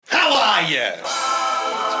yes.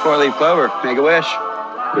 It's four-leaf clover. Make a wish.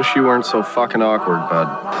 Wish you weren't so fucking awkward,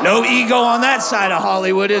 bud. No ego on that side of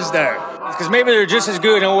Hollywood, is there? Because maybe they're just as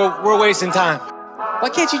good and we're wasting time. Why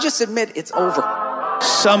can't you just admit it's over?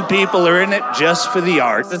 Some people are in it just for the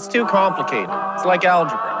art. It's too complicated. It's like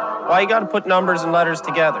algebra. Why you gotta put numbers and letters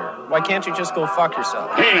together? Why can't you just go fuck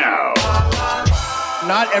yourself? Hey now.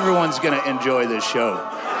 Not everyone's going to enjoy this show.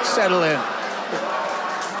 Settle in.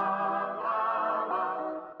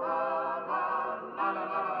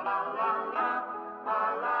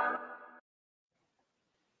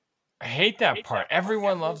 I hate that part.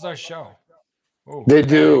 Everyone loves our show. Ooh, they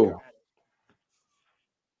do.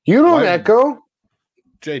 You don't echo.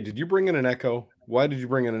 Jay, did you bring in an echo? Why did you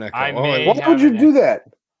bring in an echo? Why would you do that?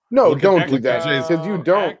 No, don't do that. Because you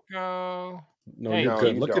don't. Echo. No, you're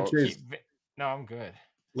good. Look at Jay's. No, I'm good.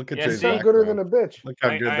 Look at Jay's. So gooder than a bitch. Look how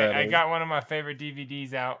good that is. I got one of my favorite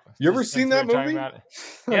DVDs out. You ever seen that movie?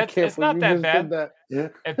 Yeah, it's not that bad. Yeah.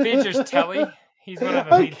 It features Telly. He's one of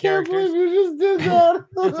the main characters. I can't believe you just did that.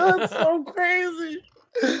 That's so crazy.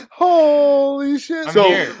 Holy shit. I'm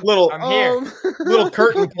here. Little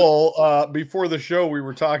curtain pull. Before the show, we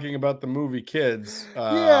were talking about the movie Kids.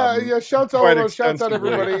 Yeah. Shouts out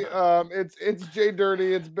everybody. It's Jay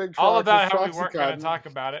Dirty. It's Big Trucks. All about how we weren't going to talk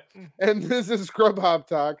about it. And this is Scrub Hop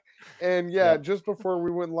Talk. And just before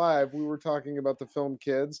we went live, we were talking about the film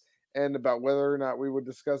Kids and about whether or not we would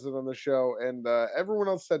discuss it on the show. And everyone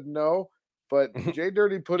else said no, but Jay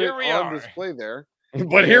Dirty put it on display there.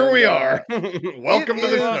 But here we are. Welcome to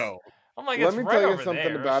the show. I'm like, let me tell you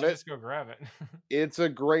something about it. Just go grab it. It's a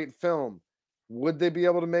great film. Would they be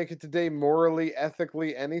able to make it today morally,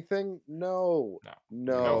 ethically, anything? No.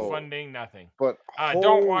 No funding, nothing. But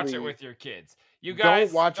don't watch it with your kids. You guys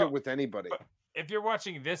don't watch it with anybody. If you're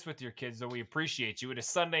watching this with your kids, though, we appreciate you. It is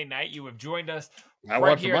Sunday night. You have joined us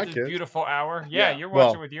right here at this beautiful hour. Yeah, you're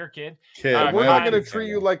watching with your kid. We're not going to treat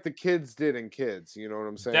you like the kids did in Kids. You know what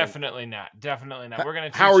I'm saying? Definitely not. Definitely not. We're going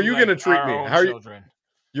to. How are you going to treat me? How are you?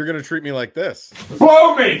 You're going to treat me like this?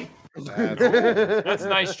 Blow me. That's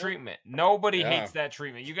nice treatment. Nobody hates that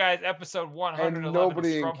treatment. You guys, episode 111 of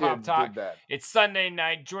Scrub Hop Talk. It's Sunday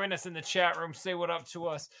night. Join us in the chat room. Say what up to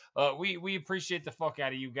us. We appreciate the fuck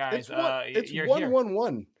out of you guys. It's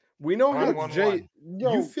 111. We know how Jay.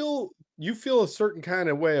 You feel a certain kind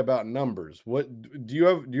of way about numbers. What do you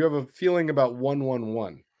have a feeling about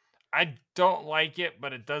 111? I don't like it,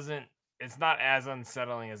 but it's not as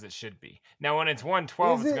unsettling as it should be. Now, when it's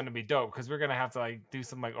 112, it's going to be dope because we're going to have to do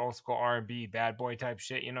some old school R&B bad boy type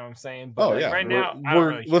shit. You know what I'm saying? But right now,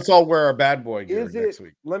 let's all wear our bad boy gear next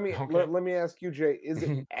week. Let me ask you, Jay. Is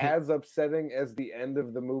it as upsetting as the end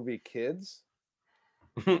of the movie Kids?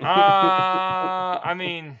 I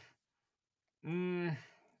mean, can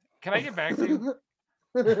I get back to you?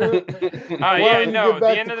 The end of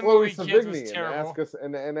the movie Kids was terrible.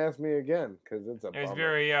 And ask me again because it was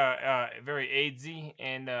very AIDSy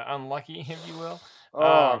and unlucky, if you will.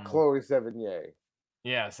 Chloe Sevigny.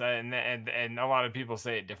 Yes, and a lot of people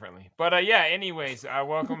say it differently. But anyways,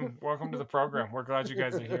 welcome to the program. We're glad you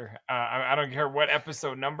guys are here. I don't care what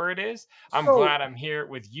episode number it is. I'm glad I'm here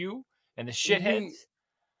with you and the shitheads.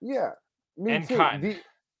 Me and too. Cotton.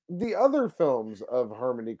 The other films of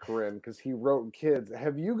Harmony Korine, because he wrote Kids.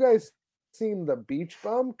 Have you guys seen The Beach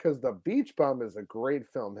Bum? Because The Beach Bum is a great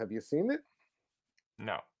film. Have you seen it?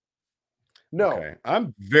 No. Okay.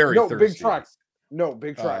 I'm very thirsty. Big Trucks. No,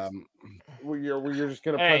 Big Trucks. Where you're just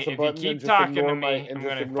gonna press a button. If you keep talking to me, I'm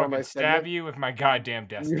gonna fucking stab you with my goddamn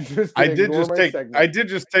desk. I did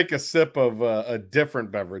just take a sip of a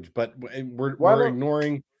different beverage, but we're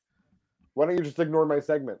ignoring. Why don't you just ignore my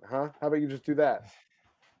segment, huh? How about you just do that?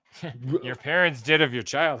 Your parents did of your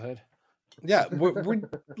childhood. Yeah,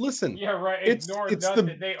 listen. Yeah, right. It's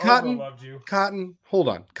they loved you. Cotton, hold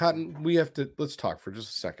on. Cotton, let's talk for just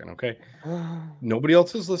a second, okay? Nobody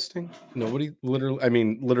else is listening. Nobody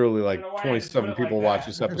literally like 27 people watch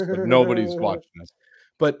this episode. Nobody's watching this.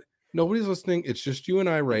 But nobody's listening. It's just you and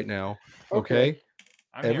I right now, okay?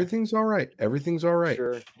 Everything's all right. Everything's all right.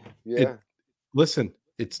 Sure. Yeah. Listen,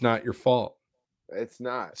 it's not your fault. It's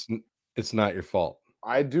not. It's not your fault.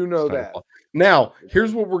 I do know that. Now,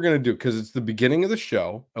 here's what we're going to do because it's the beginning of the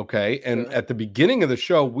show, okay? And at the beginning of the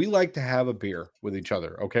show, we like to have a beer with each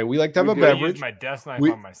other, okay? We like to have a beverage. Use my desk knife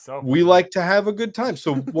on myself. We like to have a good time.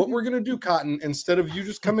 So what we're going to do, Cotton, instead of you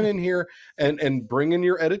just coming in here and bringing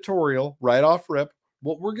your editorial right off rip,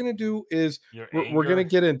 what we're going to do is we're going to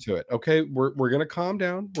get into it, okay? We're going to calm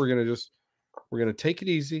down. We're going to take it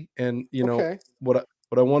easy. And, you know, what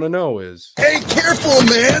I want to know is... Hey, careful,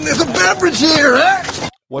 man. There's a beverage here, huh?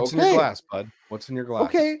 What's in your glass, bud? What's in your glass?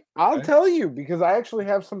 Okay, I'll tell you because I actually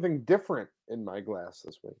have something different in my glass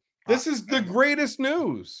this week. This is the greatest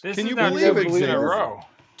news. Can you believe it? 2 weeks in a row.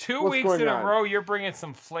 2 What's weeks going in a on? row, you're bringing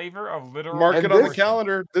some flavor of literal. Mark it on the this-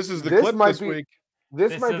 calendar. This is the this clip might this be- week.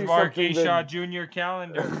 This This might is be Marquis something Shaw that, Jr.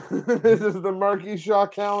 calendar. this is the Marquis Shaw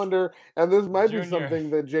calendar, and this might Junior. be something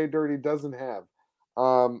that Jay Dirty doesn't have.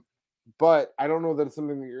 But I don't know that it's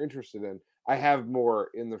something that you're interested in. I have more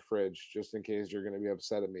in the fridge just in case you're going to be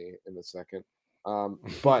upset at me in a second.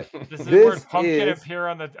 But Does the This word pumpkin is- appear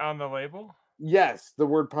on the label? yes, the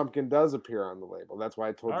word pumpkin does appear on the label. That's why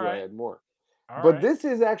I told All you I right. had more. All But right. this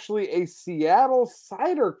is actually a Seattle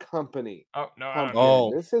cider company. Oh no, I Pumpkin. don't know.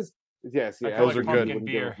 Oh. This is yes, I yeah, feel like you pumpkin wouldn't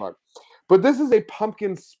give a beer. fuck. But this is a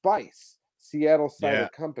pumpkin spice Seattle cider Yeah.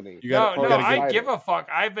 company. You got No, you no, gotta I get, give a fuck.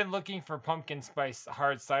 I've been looking for pumpkin spice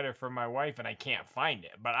hard cider for my wife, and I can't find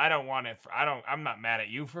it. But I don't want it. I'm not mad at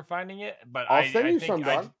you for finding it. But I'll I send you think some,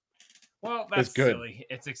 dog. Well, that's good. silly.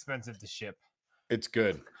 It's expensive to ship. It's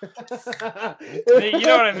good. You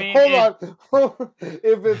know what I mean? Hold on.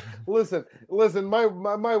 If it listen, my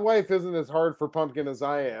wife isn't as hard for pumpkin as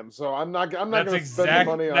I am, so I'm not That's going to spend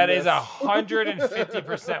the money on that this. is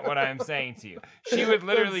 150% what I am saying to you. She would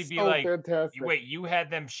literally That's be so like, fantastic. "Wait, you had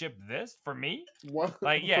them ship this for me?" What?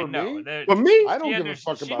 Like, yeah, For no. me? they're- But me? I don't she give a under-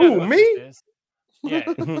 fuck she about knows Who, what me? this is.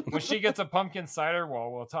 Yeah, when she gets a pumpkin cider,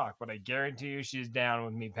 well, we'll talk. But I guarantee you, she's down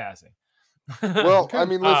with me passing. Well, I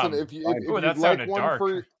mean, listen, Um, if fine. Ooh, you'd that like sounded one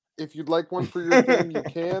dark. if you'd like one for your thing, you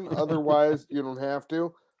can. Otherwise, you don't have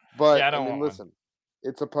to. But Yeah, I I, don't mean, want one. listen,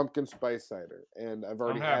 it's a pumpkin spice cider, and I've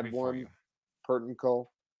already I'm happy had for one you. curtain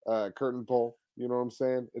pull. You know what I'm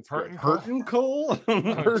saying? It's Curtain good. pull? Curtain Cole? Oh,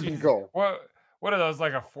 Curtain Jesus. pull. What are those,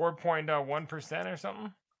 like a 4.1% or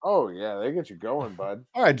something? Oh yeah, they get you going, bud.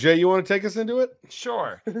 All right, Jay, you want to take us into it?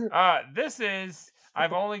 Sure.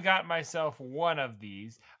 I've only got myself one of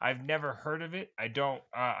these. I've never heard of it. I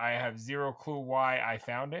have zero clue why I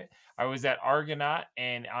found it. I was at Argonaut,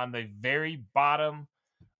 and on the very bottom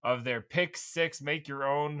of their pick six, make your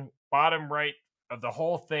own, bottom right of the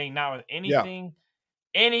whole thing, not with anything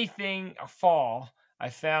fall, I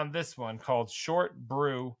found this one called Short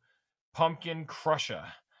Brew Pumpkin Crusher.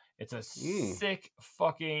 It's a sick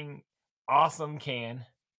fucking awesome can.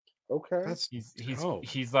 Okay.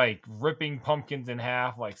 He's like ripping pumpkins in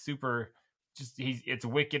half, like super. It's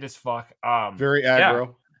wicked as fuck. Very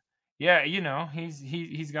aggro. Yeah, you know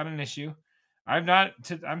he's got an issue.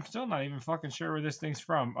 I'm still not even fucking sure where this thing's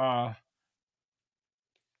from.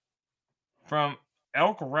 From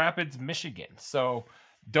Elk Rapids, Michigan. So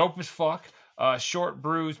dope as fuck. Short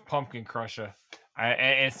Brews Pumpkin Crusher.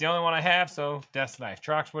 And it's the only one I have. So Death Knife.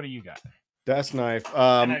 Trox, what do you got? Death Knife.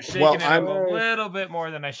 And I've shaken it up a little bit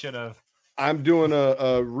more than I should have. I'm doing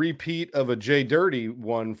a repeat of a Jay Dirty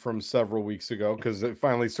one from several weeks ago because it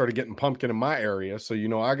finally started getting pumpkin in my area. So you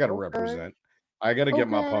know I got to represent. I got to get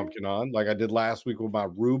my pumpkin on, like I did last week with my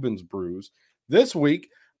Reuben's Brews. This week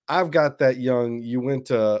I've got that young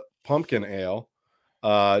Uinta pumpkin ale.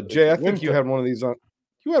 Jay, I think you had one of these on.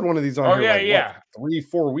 You had one of these on here like,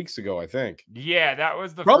 3-4 weeks ago, I think. Yeah, that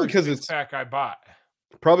was the probably first because it's pack I bought.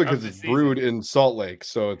 Probably because it's brewed in Salt Lake,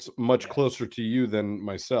 so it's much closer to you than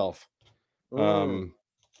myself. But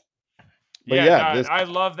I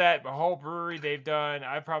love that whole brewery they've done.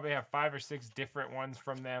 I probably have 5 or 6 different ones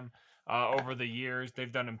from them over the years.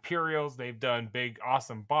 They've done Imperials, they've done big,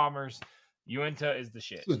 awesome bombers. Uinta is the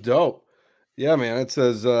shit. This is dope. Yeah, man. It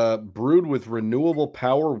says brewed with renewable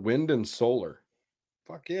power, wind, and solar.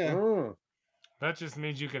 Fuck yeah. That just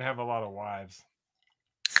means you can have a lot of wives.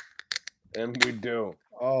 And we do.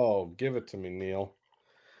 Oh, give it to me, Neil.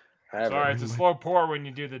 Sorry, it's a slow pour when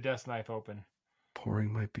you do the Death Knife open.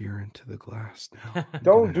 Pouring my beer into the glass now.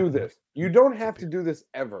 Don't do this. You don't have to do this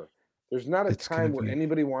ever. There's not a time where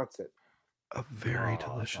anybody wants it. A very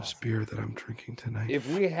delicious beer that I'm drinking tonight. If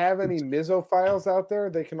we have any Mizophiles out there,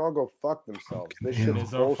 they can all go fuck themselves. This shit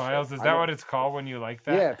is Mizophiles? Is that what it's called when you like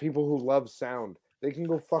that? Yeah, people who love sound. They can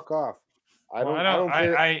go fuck off.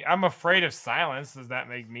 I'm afraid of silence. Does that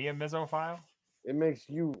make me a Mizophile? It makes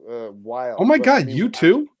you wild. Oh my god, you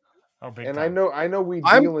too? Oh, big and time. I know we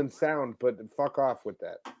deal in sound, but fuck off with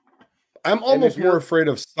that. I'm almost more afraid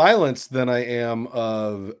of silence than I am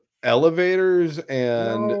of elevators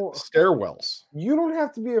and stairwells. You don't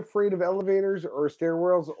have to be afraid of elevators or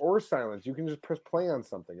stairwells or silence. You can just press play on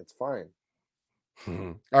something. It's fine.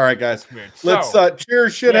 All right, guys. Let's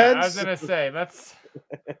cheers, shitheads. Yeah, I was gonna say let's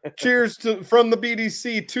cheers from the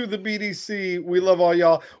BDC to the BDC. We love all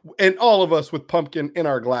y'all and all of us with pumpkin in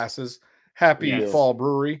our glasses. Happy fall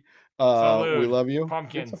brewery. We love you.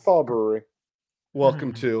 Pumpkin. It's a fall brewery.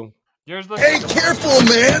 Welcome to. Yours hey, careful,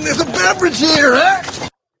 man! There's a beverage here, huh?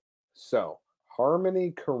 So,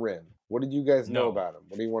 Harmony Korine. What did you guys know No. about him?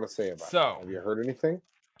 What do you want to say about So- him? Have you heard anything?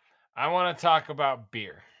 I want to talk about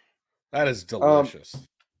beer. That is delicious.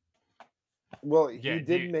 Well, Yeah, he did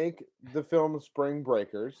dude. make the film Spring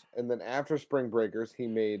Breakers, and then after Spring Breakers, he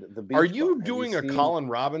made The Beach Are Bum. you Have doing a seen- Colin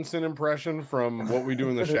Robinson impression from What We Do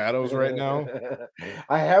in the Shadows right now?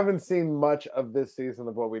 I haven't seen much of this season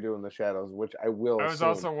of What We Do in the Shadows, which I will. I was soon.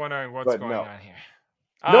 also wondering what's but going no. on here.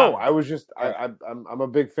 No, Um, I was just I'm a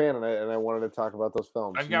big fan, and I wanted to talk about those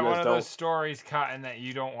films. I've You got guys one of don't- those stories, Cotton, that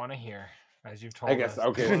you don't want to hear, as you've told I guess us.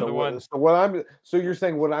 okay. The So one- so you're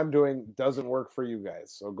saying what I'm doing doesn't work for you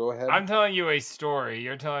guys. So go ahead. I'm telling you a story.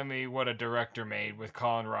 You're telling me what a director made with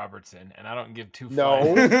Colin Robertson, and I don't give two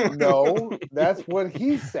No, fucks. no, that's what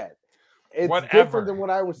he said. It's Whatever. different than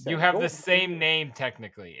what I was saying. You have Go- the same name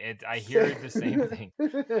technically. I hear the same thing.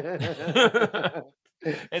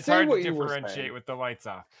 It's Say hard to what you were differentiate saying. with the lights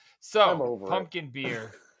off. I'm So over it. pumpkin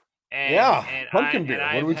beer. And, Yeah, and pumpkin I- beer. and What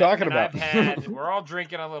are I've we had- talking and about? I've had, we're all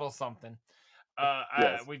drinking a little something.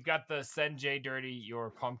 Yes. We've got the Send J Dirty Your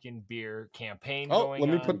Pumpkin Beer campaign Oh, going let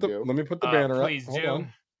me on. put the do. let me put the banner Please up. Hold do.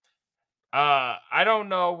 on. I don't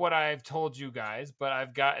know what I've told you guys, but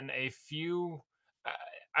I've gotten a few.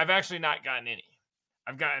 I've actually not gotten any.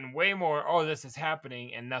 I've gotten way more. Oh, this is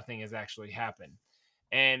happening, and nothing has actually happened.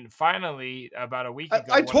 And finally, about a week ago,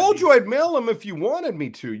 I one of told you these- I'd mail them if you wanted me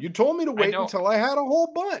to. You told me to wait don't- until I had a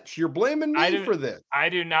whole bunch. You're blaming I me do- for this. I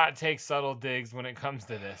do not take subtle digs when it comes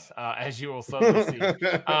to this, as you will subtly see.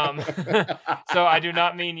 So I do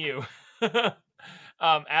not mean you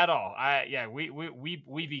at all.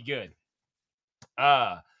 We be good.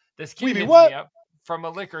 This We kid be hits what? me up from a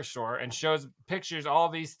liquor store and shows pictures all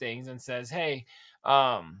these things and says, "Hey,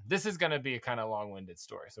 this is gonna be a kind of long-winded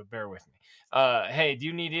story, so bear with me. Hey, do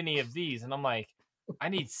you need any of these?" And I'm like, I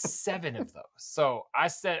need 7 of those. So I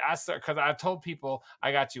said, because I've told people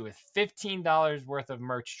I got you with $15 worth of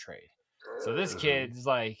merch trade. So this kid's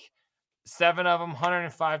like, 7 of them,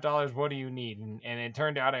 $105. What do you need? And it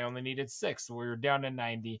turned out I only needed 6. So we were down to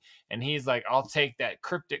 90. And he's like, I'll take that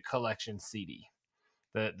Cryptic Collection CD,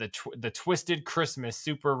 the Twisted Christmas,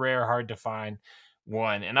 super rare, hard to find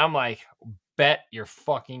one. And I'm like, bet your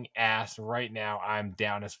fucking ass right now, I'm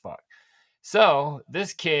down as fuck. So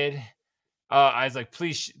this kid, I was like,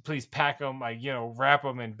 please pack them, like, wrap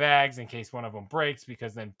them in bags in case one of them breaks,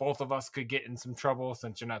 because then both of us could get in some trouble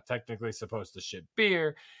since you're not technically supposed to ship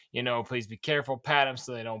beer. Please be careful, pat them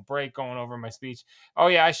so they don't break, going over my speech. Oh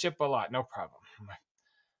yeah, I ship a lot, no problem. I'm like,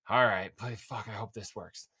 all right, fuck, I hope this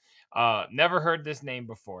works. Never heard this name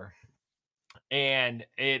before. And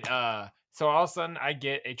it, so all of a sudden I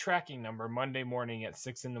get a tracking number Monday morning at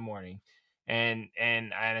 6 a.m. And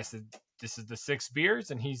I said, this is the 6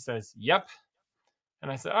 beers? And he says, yep.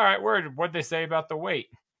 And I said, all right, word. What'd they say about the weight?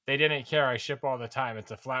 They didn't care. I ship all the time.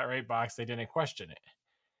 It's a flat rate box. They didn't question it.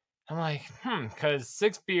 I'm like, because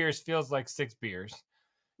 6 beers feels like 6 beers.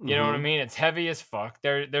 You know what I mean? It's heavy as fuck.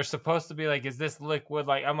 They're supposed to be like, is this liquid?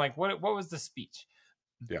 Like, I'm like, what was the speech?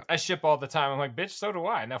 Yeah. I ship all the time. I'm like, bitch, so do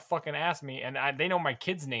I. Now fucking ask me. And they know my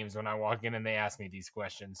kids' names when I walk in and they ask me these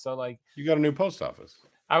questions. So like, You got a new post office.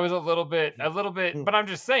 I was a little bit, but I'm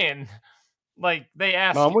just saying, like, they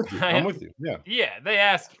asked. No, I'm with you. I'm with you. Yeah. Yeah, they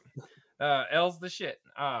asked. L's the shit.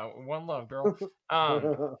 One love, girl.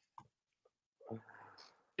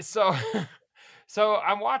 So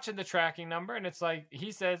I'm watching the tracking number, and it's like,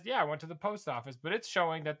 he says, yeah, I went to the post office, but it's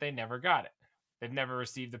showing that they never got it. They've never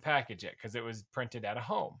received the package yet because it was printed at a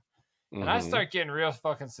home. And I start getting real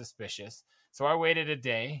fucking suspicious. So I waited a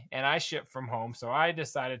day and I shipped from home. So I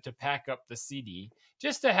decided to pack up the CD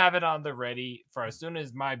just to have it on the ready for as soon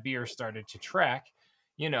as my beer started to track.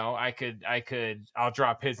 I'll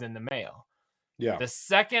drop his in the mail. Yeah. The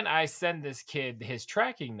second I send this kid his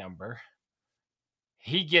tracking number,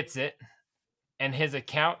 he gets it and his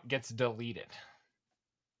account gets deleted.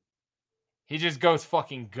 He just goes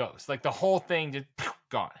fucking ghost. Like the whole thing just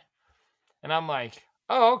gone. And I'm like,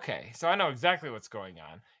 oh, okay. So I know exactly what's going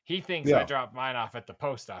on. He thinks I dropped mine off at the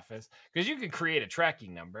post office because you can create a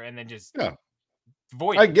tracking number and then just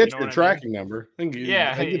void. I get you know your what tracking number. I get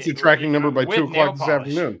your with- tracking number by with 2 nail o'clock this polish.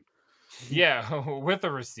 afternoon. Yeah, with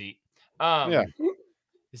a receipt. Yeah.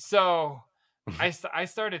 So I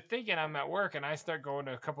started thinking, I'm at work and I start going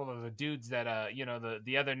to a couple of the dudes that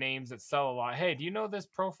the other names that sell a lot. Hey, do you know this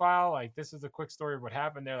profile? Like, this is a quick story of what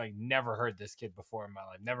happened. They're like, never heard this kid before in my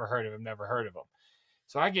life. Never heard of him.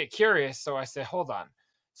 So I get curious. So I say, hold on.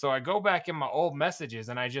 So I go back in my old messages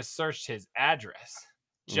and I just searched his address,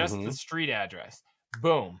 just the street address.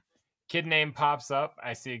 Boom. Kid name pops up.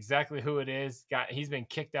 I see exactly who it is. He's been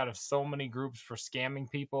kicked out of so many groups for scamming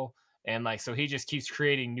people. And so he just keeps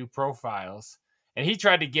creating new profiles And he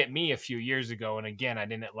tried to get me a few years ago, and again, I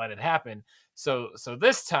didn't let it happen. So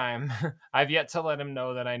this time, I've yet to let him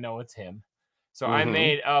know that I know it's him. So I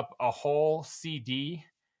made up a whole CD.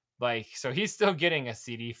 Like, so he's still getting a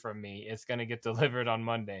CD from me. It's gonna get delivered on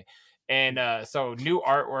Monday, and so new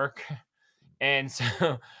artwork. And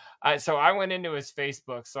so I went into his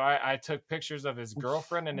Facebook. So I took pictures of his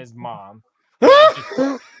girlfriend and his mom.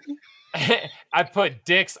 I put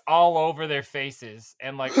dicks all over their faces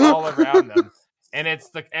and like all around them. And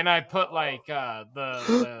I put like the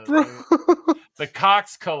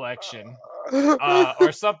Cox collection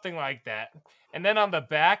or something like that. And then on the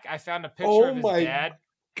back, I found a picture of his dad.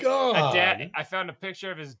 God. I found a picture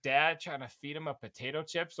of his dad trying to feed him a potato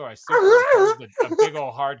chip. So I superimposed a big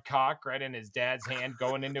old hard cock right in his dad's hand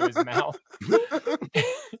going into his mouth.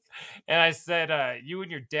 And I said, you and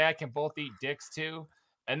your dad can both eat dicks too.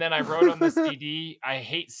 And then I wrote on the CD, I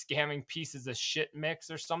hate scamming pieces of shit mix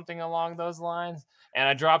or something along those lines. And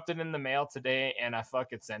I dropped it in the mail today and I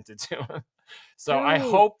fucking sent it to him. So I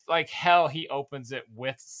hope like hell he opens it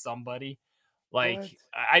with somebody. Like, what?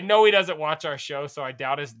 I know he doesn't watch our show, so I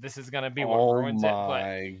doubt this is going to be what ruins it.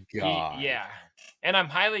 But God. Yeah. And I'm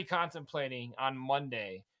highly contemplating on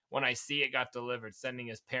Monday when I see it got delivered, sending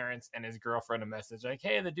his parents and his girlfriend a message like,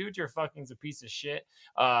 hey, the dude you're fucking is a piece of shit.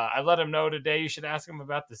 I let him know today. You should ask him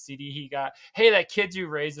about the CD he got. Hey, that kid you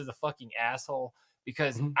raised is a fucking asshole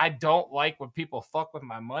because I don't like when people fuck with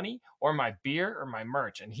my money or my beer or my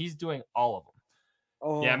merch. And he's doing all of them.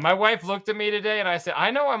 Oh. Yeah, my wife looked at me today and I said, I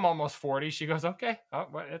know I'm almost 40. She goes, okay.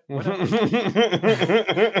 Whatever.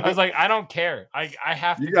 I was like, I don't care. I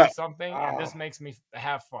have to do something, and this makes me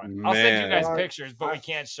have fun. Man. I'll send you guys pictures, but we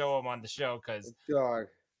can't show them on the show because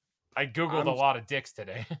I Googled a lot of dicks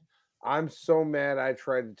today. I'm so mad I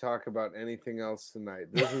tried to talk about anything else tonight.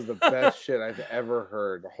 This is the best shit I've ever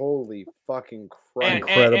heard. Holy fucking crap.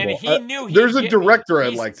 Incredible. And he knew there's a director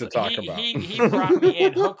I'd like to talk about. He brought me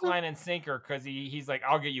in hook, line, and sinker because he's like,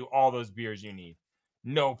 I'll get you all those beers you need.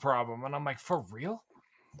 No problem. And I'm like, for real?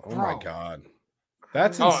 Oh my God.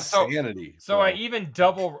 That's insanity. So I even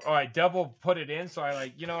double put it in. So I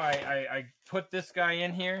like, I put this guy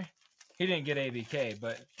in here. He didn't get ABK,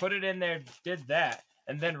 but put it in there, did that.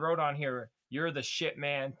 And then wrote on here, you're the shit,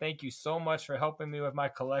 man. Thank you so much for helping me with my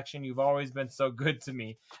collection. You've always been so good to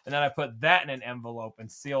me. And then I put that in an envelope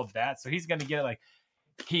and sealed that. So he's going to get it like,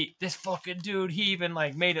 this fucking dude, he even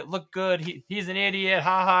like made it look good. He's an idiot.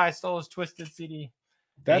 Ha ha, I stole his Twisted CD.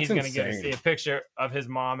 That's insane. He's going to get to see a picture of his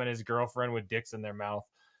mom and his girlfriend with dicks in their mouth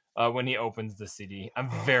when he opens the CD. I'm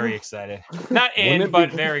very excited. Not in,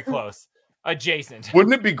 but very close. Adjacent.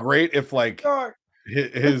 Wouldn't it be great if like...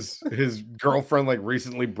 his girlfriend like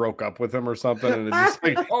recently broke up with him or something, and it's just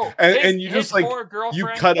like and you just like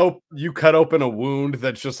you cut open a wound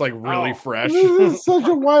that's just like really fresh. This is such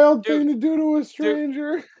a wild thing to do to a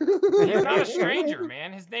stranger. He's not a stranger,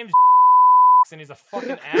 man. His name's and he's a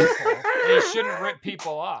fucking asshole. And he shouldn't rip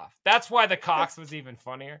people off. That's why the Cox was even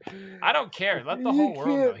funnier. I don't care. Let the whole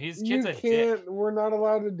world know. His kid's a dick. We're not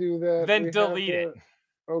allowed to do that. Then delete it.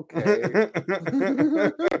 Okay.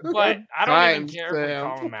 But I don't even care if we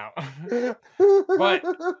call him out. But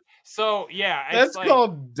so yeah, that's like,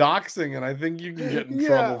 called doxing, and I think you can get in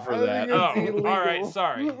trouble for that. Oh, all right,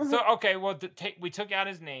 sorry. So okay, well, we took out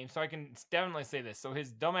his name, so I can definitely say this. So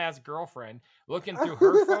his dumbass girlfriend, looking through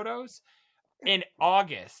her photos in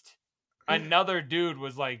August, another dude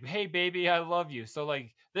was like, "Hey, baby, I love you." So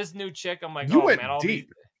like this new chick, I'm like, you went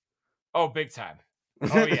deep. Big time.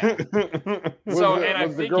 Oh yeah.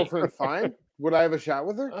 Was the girlfriend fine? Would I have a shot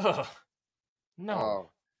with her? No. Oh.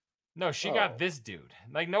 No, she got this dude.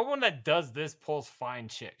 Like no one that does this pulls fine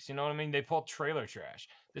chicks. You know what I mean? They pull trailer trash.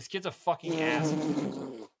 This kid's a fucking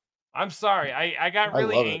asshole. I'm sorry. I got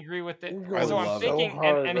really angry with it. So I'm thinking,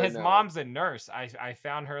 and his mom's a nurse. I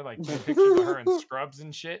found her like pictures of her in scrubs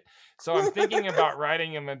and shit. So I'm thinking about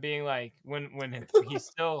writing him and being like, when he's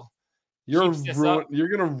still. You're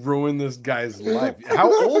gonna ruin this guy's life. How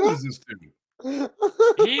old is this dude?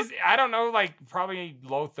 I don't know, like probably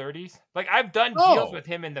low 30s. Like I've done deals with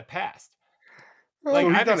him in the past. Like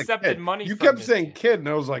I've accepted money. You kept saying kid, and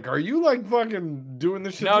I was like, are you like fucking doing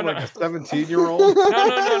this shit to like a 17-year-old?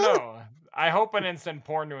 No. I hope I didn't send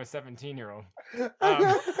porn to a 17-year-old.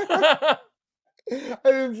 I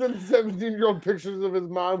didn't send 17-year-old pictures of his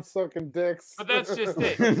mom sucking dicks. But that's just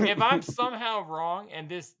it. If I'm somehow wrong and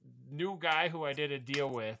this new guy who I did a deal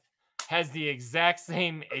with has the exact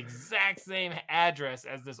same address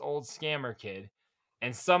as this old scammer kid,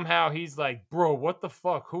 and somehow he's like, bro, what the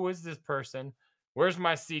fuck? Who is this person? Where's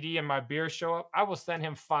my CD and my beer show up? I will send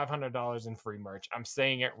him $500 in free merch. I'm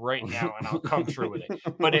saying it right now, and I'll come true with it.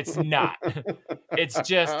 But it's not. It's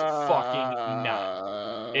just fucking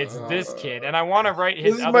not. It's this kid, and I want to write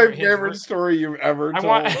his. This is my favorite story you've ever told.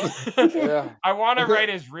 I want to write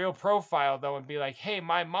his real profile though, and be like, "Hey,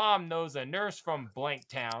 my mom knows a nurse from blank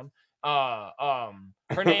town.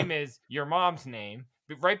 Her name is your mom's name."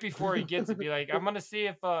 But right before he gets it, be like, "I'm gonna see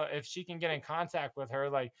if she can get in contact with her.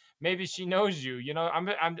 Like, maybe she knows you. You know,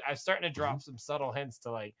 I'm starting to drop some subtle hints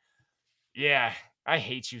to like, yeah, I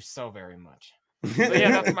hate you so very much." So yeah,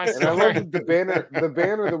 that's my And I love story. that the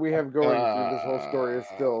banner that we have going through this whole story is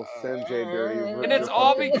still Sanjay Dirty. And it's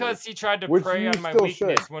all because he tried to Which prey you on my still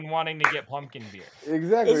weakness should. when wanting to get pumpkin beer.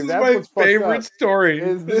 Exactly. This is That's my what's fucked favorite up, story.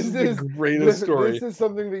 is This is the greatest story. This is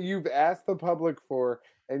something that you've asked the public for,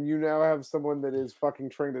 and you now have someone that is fucking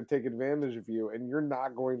trying to take advantage of you, and you're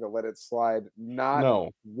not going to let it slide.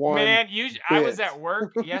 Not one. Man, I was bit. at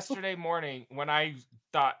work yesterday morning when I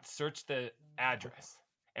search the address.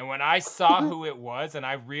 And when I saw who it was and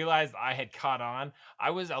I realized I had caught on,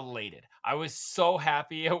 I was elated. I was so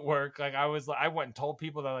happy at work. Like I went and told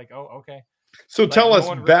people, they're like, "Oh, okay." So Like, tell no us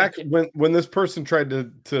one really back ca- when this person tried to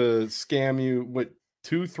scam you, what,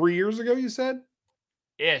 2-3 years ago, you said?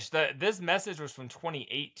 Ish. This message was from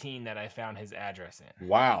 2018 that I found his address in.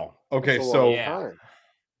 Wow. Okay, That's a so long Yeah. time.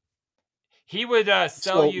 He would sell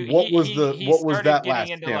so you. what was he was started that getting last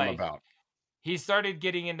into, scam like, about? He started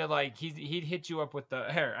getting into like he'd hit you up with the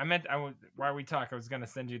hair. While we talk, I was gonna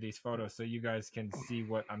send you these photos so you guys can see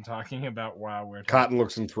what I'm talking about while we're talking. Cotton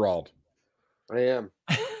looks enthralled. I am.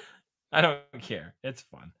 I don't care. It's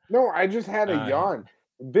fun. No, I just had a Uh, yawn.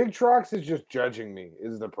 Big Trox is just judging me.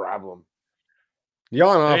 Is the problem?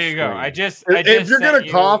 Yawn off There you go. screen. I just If you're sent gonna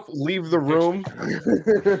you cough, leave the room.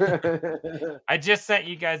 I just sent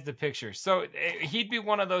you guys the picture. So he'd be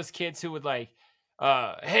one of those kids who would like,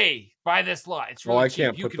 hey, buy this lot. It's really Well, I cheap.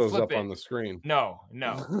 can't You put can those flip up it. on the screen. No,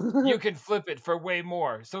 you can flip it for way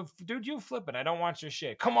more. So, dude, you flip it. I don't want your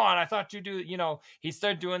shit. Come on, I thought you do. You know, he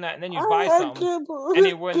started doing that, and then you buy something, and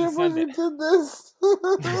he wouldn't send it. Did this.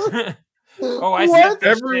 Oh, I What? sent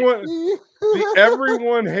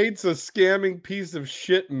Everyone hates a scamming piece of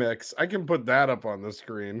shit mix. I can put that up on the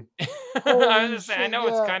screen. I was Holy just saying, I shit, know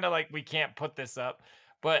yeah. it's kind of like we can't put this up,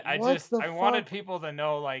 but I What the wanted fuck? people to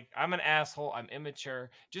know, like, I'm an asshole. I'm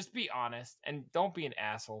immature. Just be honest and don't be an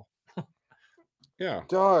asshole. Yeah.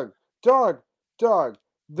 Dog.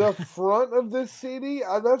 The front of this CD,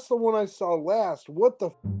 that's the one I saw last. What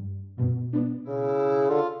the?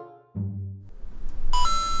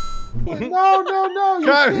 No, you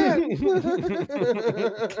God. can't.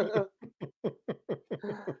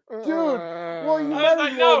 Dude, well, you I was better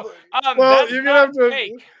like, no, Well, that's you're gonna not have to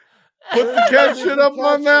fake. put the caption up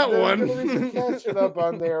on that There's one. gonna be some caption up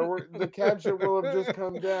on there. The caption will have just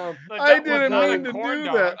come down. But I that was didn't not a mean to corn do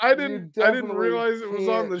dog. that. I You didn't definitely realize it was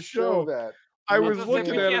on the can't show show. that. I You was Just like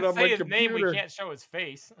looking we at it can't on say my his name, we computer. can't show his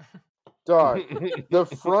face. Dog, the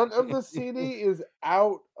front of the CD is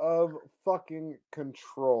out of fucking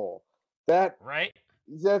control. Right?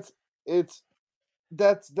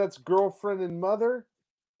 That's girlfriend and mother,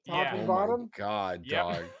 top Yeah. and Oh my bottom. God, Yep.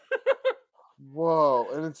 dog. Whoa,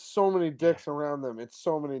 and it's so many dicks around them. It's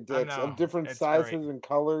so many dicks know, of different it's sizes great. and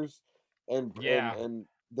colors, and Yeah. and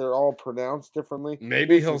they're all pronounced differently.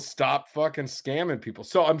 Maybe This he'll is- stop fucking scamming people.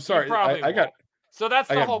 So I'm He sorry. probably I got won't. So that's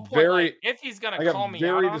I the got whole point. very- Like, if he's I gonna got call me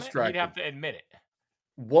very out on distracted. it, he'd have to admit it.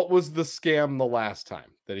 what was the scam the last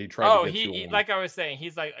time that he tried Oh, to get you he on? like I was saying,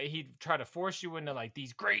 he's like he'd try to force you into like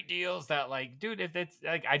these great deals that like, dude, if it's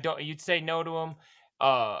like you'd say no to him.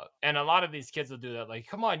 And a lot of these kids will do that. Like,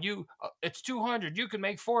 come on, it's 200. You can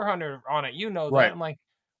make 400 on it. You know that. Right. I'm like,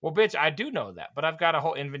 well, bitch, I do know that, but I've got a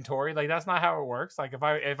whole inventory. Like, that's not how it works. Like, if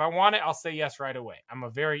I want it, I'll say yes right away. I'm a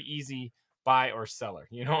very easy buy or seller.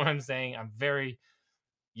 You know what I'm saying? I'm very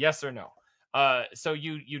yes or no. So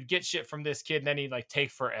you'd get shit from this kid, and then he'd like take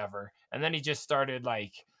forever, and then he just started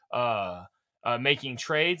like making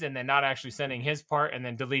trades, and then not actually sending his part, and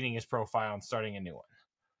then deleting his profile and starting a new one.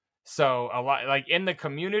 So a lot, like in the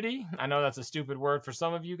community, I know that's a stupid word for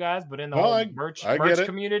some of you guys, but in the No, whole I merch get it.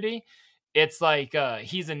 community, it's like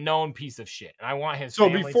he's a known piece of shit, and I want his. So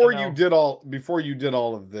family before to know. you did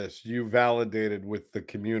all of this, you validated with the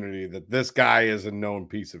community that this guy is a known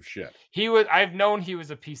piece of shit. I've known he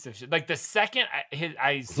was a piece of shit. Like the second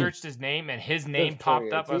I searched his name and his name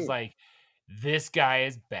popped up, I was 2018. like, this guy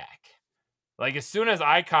is back. Like as soon as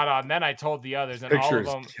I caught on, then I told the others, and all Picture of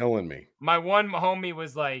is them. killing me. My one homie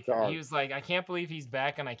was like, Dog. he was like, I can't believe he's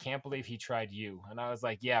back, and I can't believe he tried you. And I was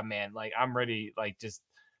like, yeah, man, like I'm ready. Like just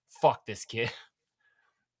fuck this kid.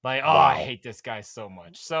 Like, oh, Wow. I hate this guy so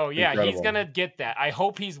much. So yeah, he's Incredible. gonna get that. I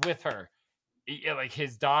hope he's with her. Like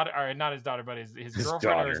his daughter, or not his daughter, but his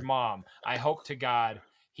girlfriend or his daughter. mom. I hope to God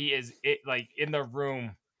he is like in the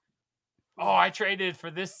room. Oh, I traded for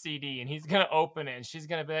this CD, and he's gonna open it, and she's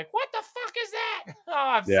gonna be like, "What the fuck is that?"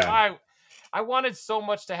 Oh, I wanted so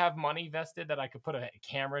much to have money vested that I could put a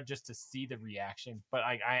camera just to see the reaction, but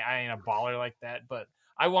I ain't a baller like that. But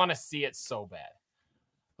I want to see it so bad.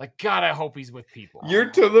 Like, God, I hope he's with people. You're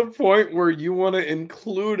to the point where you want to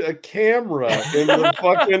include a camera in the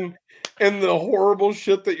fucking and the horrible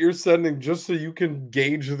shit that you're sending just so you can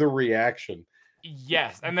gauge the reaction.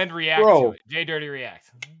 Yes, and then react Bro. to it. J Dirty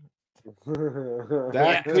reacts. That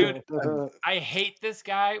Yeah, dude, I hate this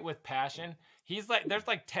guy with passion. He's like, there's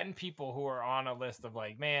like 10 people who are on a list of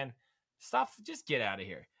like, man, stuff, just get out of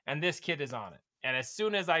here. And this kid is on it. And as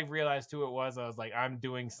soon as I realized who it was, I was like, I'm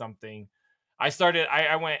doing something. I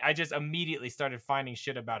just immediately started finding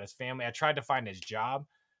shit about his family. I tried to find his job.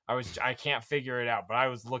 I can't figure it out, but I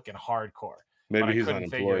was looking hardcore. Maybe but I he's couldn't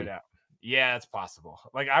figure unemployed. it out. Yeah, it's possible.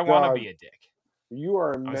 Like, I want to be a dick. You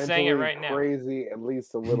are saying it mentally right now. crazy, at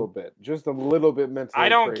least a little bit. Just a little bit mentally I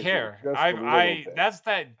don't crazy. care. Just a little bit. That's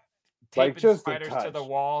that Like, taping just a spiders to the touch.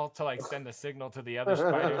 wall to like send a signal to the other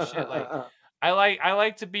spiders. Shit, like I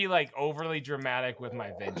like to be like overly dramatic with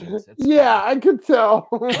my vengeance. It's Yeah, I could tell.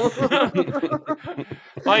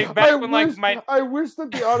 like back when like my I wish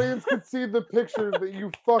that the audience could see the pictures that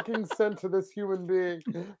you fucking sent to this human being.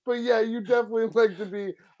 But yeah, you definitely like to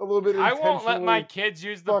be a little bit. I won't let my intentionally kids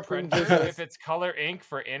use the fucking printer vicious. if it's color ink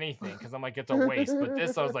for anything because I'm like it's a waste. But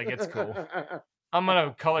this I was like it's cool. I'm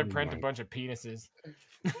gonna color print a bunch of penises.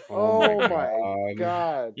 Oh my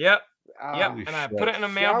god. Yep. Yep, Ah, and I shit. put it in a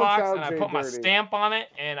Shouts mailbox, out and I Jay put my Dirty. stamp on it,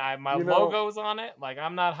 and my You know- logo's on it. Like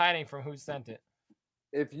I'm not hiding from who sent it.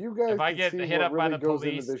 If you guys If I could get see hit what up by really the goes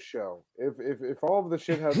police- into this show, if all of the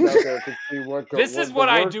shitheads out there could see what goes, This is what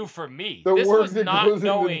I do for me. The This work was that not goes into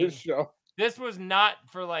knowing. this show. This was not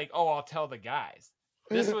for like, oh, I'll tell the guys.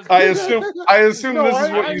 This was. I assume No, this is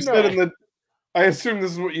I- what I you know. said in the I assume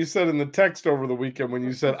this is what you said in the text over the weekend when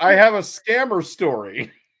you said, I have a scammer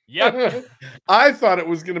story. Yep. I thought it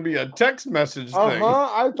was gonna be a text message thing.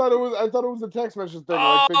 I thought it was a text message thing.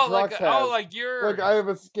 Like Big Oh, Trucks has. like you're. Like I have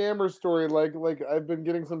a scammer story. Like I've been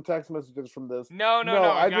getting some text messages from this. No.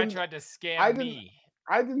 I A guy didn't- tried to scam I didn't- me.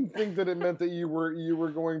 I didn't think that it meant that you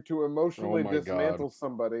were going to emotionally Oh my dismantle God.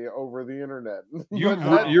 somebody over the internet. You're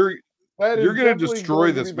But you're that is you're gonna definitely destroy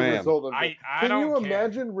going to this be the man. result of it. I Can don't you care.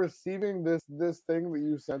 imagine receiving this thing that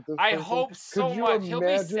you sent this I person? hope so Could you much. He'll be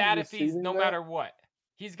imagine sad if he's receiving no that? matter what.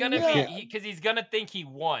 He's gonna Yeah. be because he's gonna think he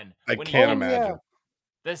won. I when he can't opens it. imagine.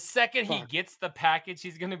 The second he Fuck. gets the package,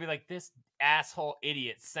 he's gonna be like, "This asshole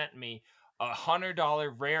idiot sent me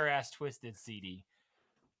 $100 rare ass Twisted CD,"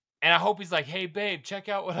 and I hope he's like, "Hey babe, check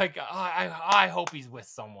out what I got." I hope he's with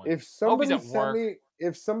someone. If Hope somebody he's at work.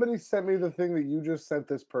 sent me the thing that you just sent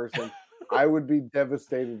this person, I would be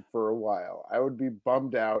devastated for a while. I would be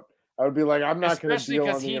bummed out. I would be like, I'm not going to Especially deal on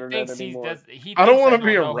because the he internet thinks anymore. I don't want to to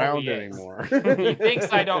be around anymore. He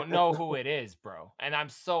thinks I don't know who it is, bro, and I'm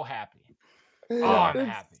so happy. Oh, I'm It's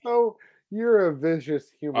happy. So you're a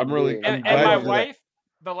vicious human. I'm really- being. I'm And glad my you did that. wife,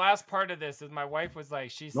 the last part of this is my wife was like,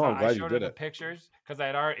 she No, saw, I'm glad I you showed her did the it. pictures because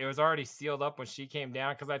it was already sealed up when she came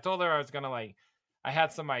down. Because I told her I was gonna like, I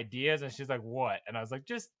had some ideas, and she's like, "What?" And I was like,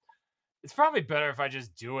 "Just, it's probably better if I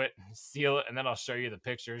just do it, seal it, and then I'll show you the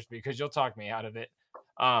pictures because you'll talk me out of it,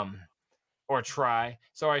 or try."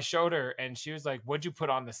 So I showed her, and she was like, "What'd you put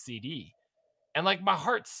on the CD?" And like my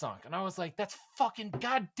heart sunk, and I was like, "That's fucking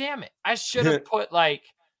goddamn it! I should have put like,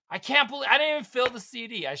 I can't believe I didn't even fill the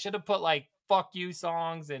CD. I should have put like fuck you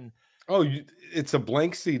songs and Oh, it's a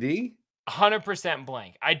blank CD? 100%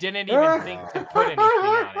 blank. I didn't even think to put anything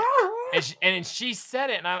on it. And she said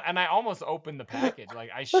it, and I almost opened the package like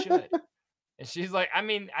I should. And she's like, I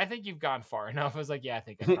mean, I think you've gone far enough. I was like, yeah, I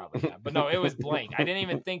think I probably have. But no, it was blank. I didn't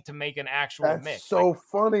even think to make an actual That's mix. so Like,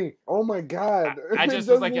 funny. Oh my god! I just was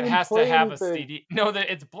doesn't like, it even has to play have anything. a CD. No,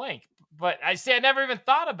 that it's blank. But I never even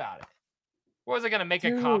thought about it. What was I gonna make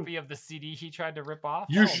a Dude. copy of the CD he tried to rip off?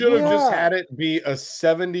 You Hell should have just Yeah. had it be a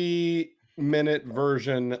 70-minute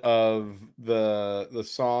version of the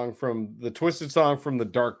song from the Twisted song from the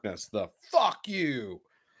Darkness. The fuck you.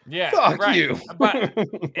 Yeah, Fuck right. you. But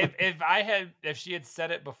if she had said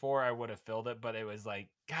it before, I would have filled it. But it was like,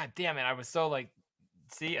 God damn it! I was so like,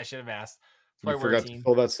 see, I should have asked. That's why You we're a forgot to team.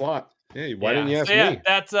 fill that slot. Hey, why didn't you ask So, yeah, me?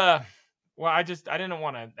 that's well, I didn't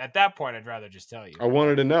want to. At that point, I'd rather just tell you. I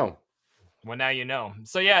wanted to know. Well, now you know.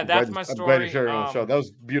 So yeah, I'm that's glad- my I'm glad story. you shared it on the show. That was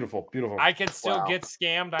beautiful. Beautiful. I could still Wow. get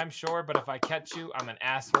scammed, I'm sure, but if I catch you, I'm an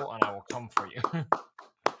asshole and I will come for you.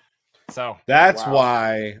 So That's Wow.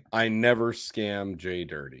 why I never scam Jay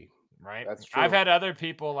Dirty. right. That's true. I've had other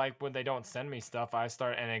people like when they don't send me stuff, I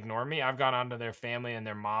start and ignore me. I've gone onto their family and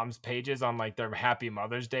their mom's pages on like their Happy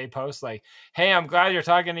Mother's Day posts, like, "Hey, I'm glad you're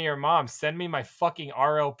talking to your mom. Send me my fucking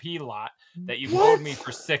RLP lot that you owed me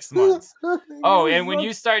for 6 months." Oh, and when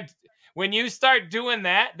you start doing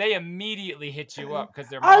that, they immediately hit you up because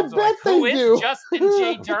their I moms are like, bet "Who they is do." Justin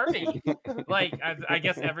J. Dirty?" Like, I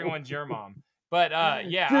guess everyone's your mom. But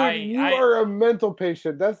yeah, Dude, you are a mental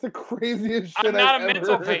patient. That's the craziest shit I'm not I've a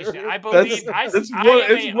mental ever patient. heard. I believe I am It's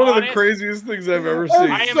a one of the honest- craziest things I've ever That's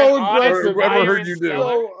seen. I am so an honest, aggressive. Or ever virus heard you do.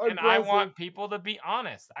 seller, So and I aggressive. want people to be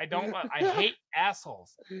honest. I don't. I hate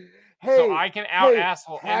assholes. Hey, So I can out hey,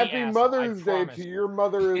 asshole any happy asshole, I Mother's Day promise to you. your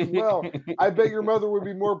mother as well. I bet your mother would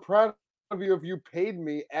be more proud of you if you paid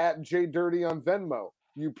me at J Dirty on Venmo.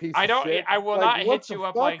 You piece I of don't. shit. I will Like, not what hit the you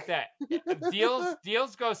up fuck? like that.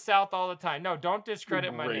 Deals go south all the time. No, don't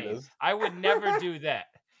discredit my name. greatest. I would never do that.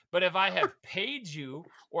 But if I have paid you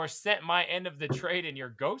or sent my end of the trade and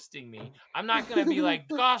you're ghosting me, I'm not gonna be like,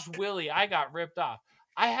 "Gosh, Willie, I got ripped off."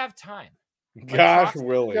 I have time. Gosh, Trox-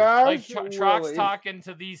 Willie. Like Gosh, Trox Willie. talking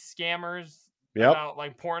to these scammers Yep. about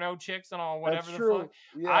like porno chicks and all whatever That's the true. fuck.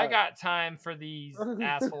 Yeah. I got time for these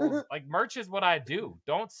assholes. Like merch is what I do.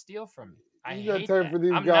 Don't steal from me. I You got hate time that. for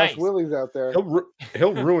these I'm gosh nice. willies out there.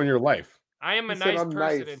 He'll ruin your life. I am a He said, nice "I'm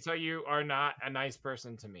person nice." until you are not a nice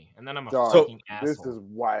person to me, and then I'm a Dog, fucking this asshole. is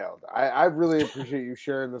wild. I really appreciate you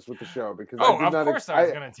sharing this with the show because Oh, I did of not course I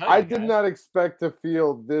was gonna tell you I did guys. not expect to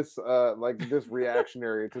feel this like this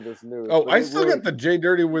reactionary to this news. Oh, but I it still really- got the Jay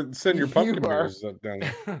Dirty with send your You pumpkin are- beers down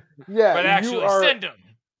there. yeah, But actually, you are, send them.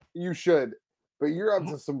 You should, but you're up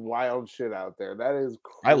to some wild shit out there. That is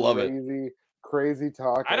crazy, I love it. crazy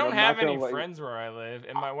talk. I and don't I'm have not gonna any let- friends where I live,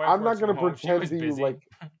 and my wife. I'm not works gonna from home. She pretend was to you busy. like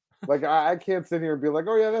I can't sit here and be like,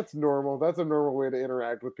 oh yeah, that's normal. That's a normal way to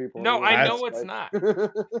interact with people. No, anyway. I know That's it's not.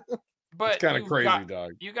 not. But It's kind of you've crazy, got-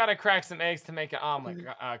 dog. You got to crack some eggs to make an omelet,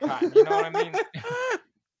 Cotton. You know what I mean?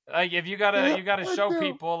 Like if you gotta I show do.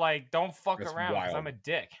 people like don't fuck That's around 'cause wild. I'm a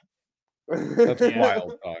dick. That's Yeah.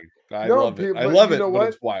 wild, dog. I No, love it. I but love you it, know but what?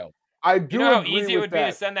 it's wild. I do You know how agree easy it with would be to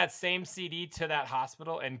that. send that same CD to that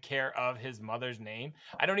hospital in care of his mother's name?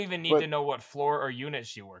 I don't even need But- to know what floor or unit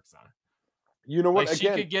she works on. You know what? Like she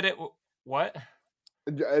Again, could get it. What?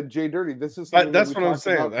 Jay Dirty. This is something That's that we what I'm talked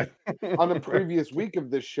saying. about on a previous week of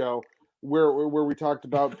this show, where we talked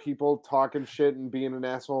about people talking shit and being an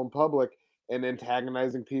asshole in public and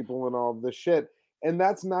antagonizing people and all of this shit. And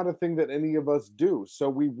that's not a thing that any of us do. So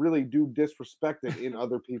we really do disrespect it in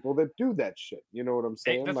other people that do that shit. You know what I'm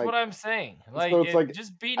Hey, saying? that's Like, what I'm saying. Like, it's like,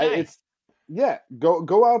 just be I- nice. it's yeah,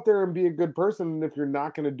 go out there and be a good person. And if you're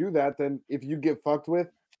not going to do that, then if you get fucked with,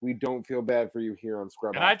 we don't feel bad for you here on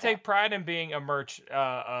Scrub. And Hot I Talk. take pride in being a merch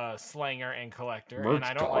slanger and collector, and Merch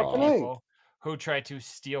I don't dog. like Hey. people who try to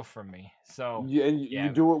steal from me. So, You yeah.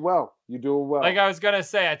 do it well. You do it well. like I was gonna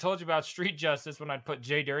say, I told you about Street Justice when I'd put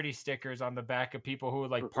J Dirty stickers on the back of people who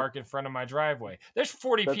would like park in front of my driveway. There's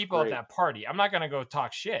 40 That's people great. at that party. I'm not gonna go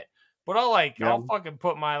talk shit, but I'll Yeah. fucking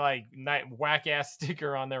put my like whack ass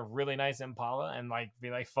sticker on their really nice Impala and like be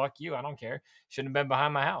like, "Fuck you, I don't care." Shouldn't have been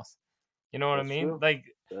behind my house. You know what That's I mean? true. Like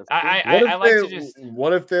That's I true. I like to just.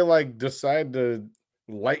 What if they like decide to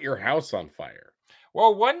light your house on fire?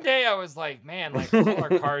 Well, one day I was like, man, like all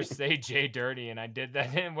our cars say J Dirty, and I did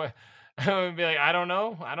that. And what I would be like, I don't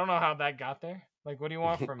know how that got there. Like, what do you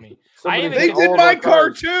want from me? Somebody even They hit did all did of our my car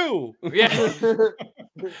cars. too.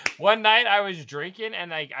 Yeah. One night I was drinking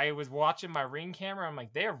and like I was watching my Ring camera. I'm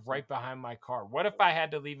like, they're right behind my car. What if I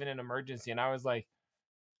had to leave in an emergency? And I was like,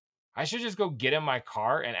 I should just go get in my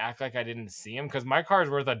car and act like I didn't see him because my car is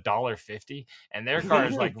worth $1.50 and their car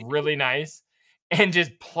is like really nice. And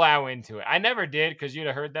just plow into it. I never did because you'd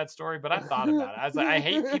have heard that story, but I thought about it. I was like, I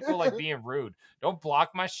hate people like being rude. Don't block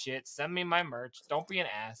my shit. Send me my merch. Don't be an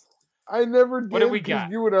ass. I never did. What do we 'cause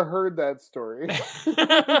got? You would have heard that story.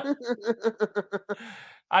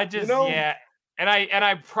 I just know- yeah. And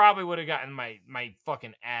I probably would have gotten my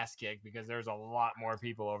fucking ass kicked because there's a lot more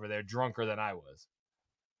people over there drunker than I was.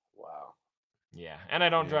 Wow. Yeah. And I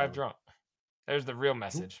don't drive Yeah. drunk. There's the real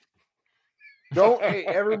message. Don't hey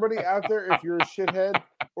everybody out there if you're a shithead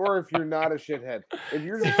or if you're not a shithead. If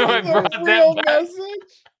you're just I seeing brought this, that Real back.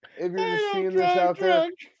 message. if you're I just don't seeing this drive out there,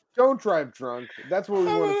 drunk. don't drive drunk. That's what we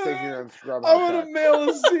I'm want to say gonna- here on Scrub I'm Hot gonna Talk. mail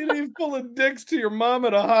a CD full of dicks to your mom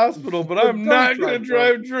at a hospital, but But I'm don't not gonna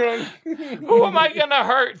drive drive drunk. Who am I gonna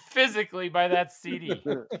hurt physically by that CD?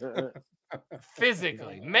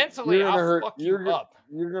 Physically. Mentally, You're gonna I'll hurt. fuck You're you gonna, up.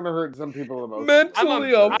 you're gonna hurt some people emotionally.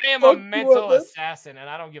 Mentally, I'll I am fuck a you mental up. assassin, and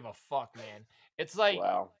I don't give a fuck, man. It's like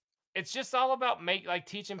Wow. it's just all about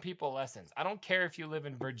teaching people lessons. I don't care if you live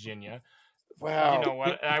in Virginia. Wow. You know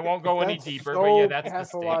what? I won't go any deeper, so but yeah, that's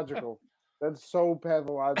pathological. That's so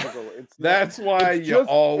pathological. That's why you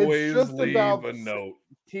always leave a note.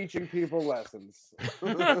 Teaching people lessons.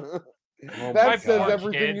 My That says poor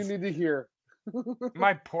everything kids. you need to hear.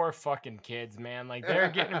 My poor fucking kids, man. Like, they're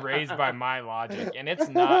getting raised by my logic, and it's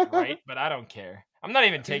not right, but I don't care. I'm not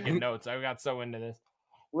even taking notes. I got so into this.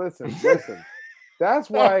 Listen. That's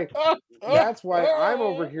why I'm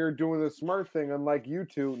over here doing the smart thing, unlike you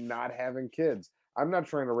two not having kids. I'm not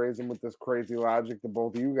trying to raise them with this crazy logic that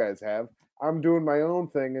both of you guys have. I'm doing my own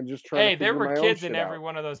thing and just trying to figure Hey, there my were own kids in shit every out.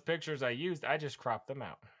 one of those pictures I used. I just cropped them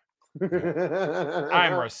out.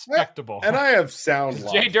 I'm respectable. And I have sound Jay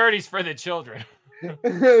logic. Dirty's for the children.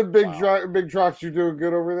 Big Trucks, you doing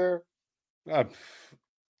good over there?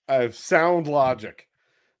 I have sound logic.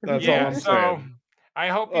 That's all I'm saying. I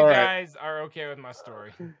hope you All right. guys are okay with my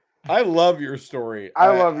story. I love your story. I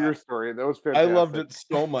love your story. That was I fantastic. loved it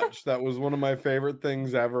so much. That was one of my favorite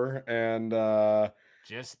things ever. And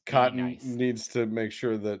Just be Cotton nice. needs to make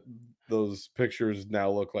sure that those pictures now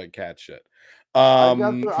look like cat shit. I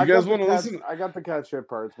You guys want to listen? I got the cat shit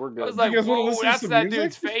parts. We're I good. was like, you guys wanna whoa, listen to that's some that music?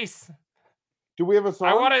 dude's face. Do we have a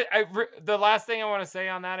song? The last thing I want to say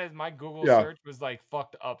on that is my Google Yeah. search was like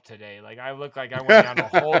fucked up today. Like, I look like I went down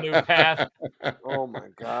a whole new path Oh my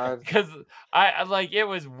god. because I like it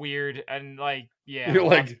was weird and like You're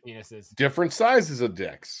lots like- of penises. Different sizes of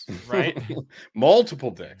dicks, Right?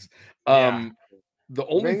 Multiple dicks. Yeah. The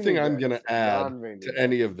only Veiny thing I'm dicks, gonna add non-veiny to dicks.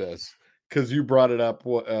 any of this, because you brought it up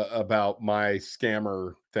about my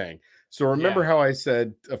scammer thing. So remember how I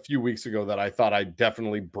said a few weeks ago that I thought I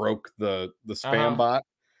definitely broke the spam bot?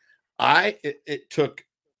 It took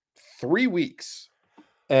 3 weeks,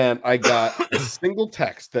 and I got a single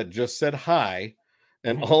text that just said hi,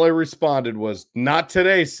 and all I responded was "Not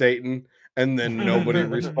today, Satan," and then nobody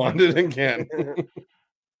responded again.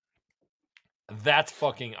 That's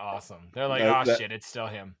fucking awesome. They're like, shit, it's still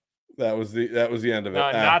him. That was the end of it.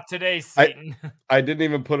 No, not today, Satan. I didn't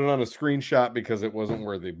even put it on a screenshot because it wasn't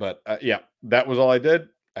worthy. But yeah, that was all I did.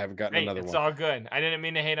 I haven't gotten Hey, another it's one. all good. I didn't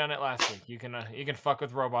mean to hate on it last week. You can fuck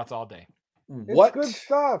with robots all day. What It's good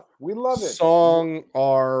stuff. We love it. song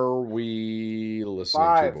are we listening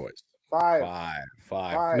Five. to, boys? Five.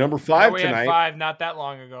 Five. Number Now 5 we had tonight. 5 not that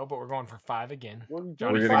long ago, but we're going for 5 again. We're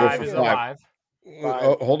Johnny We're gonna go 5 for is 5. alive.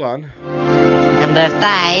 Oh, hold on. Number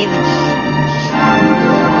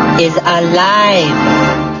 5 is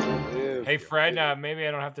alive. Hey, Fred, maybe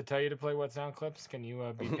I don't have to tell you to play what sound clips. Can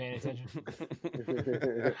you be paying attention?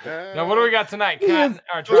 Now, what do we got tonight? He is-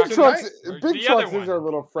 Or Big Trucks? Trucks, Or Big the Trucks other is our one?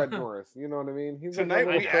 little Fred Norris. You know what I mean? He's Tonight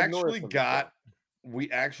like we Fred Norris actually on the got. show.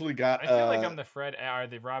 We actually got. I feel like I'm the Fred, or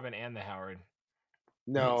the Robin, and the Howard.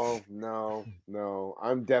 No.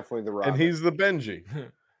 I'm definitely the Robin. And he's the Benji.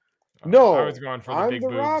 No, I was going for the I'm big the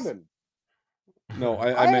boobs. Robin. No,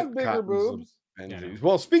 I I have meant bigger Cotton's the boobs. Benjis.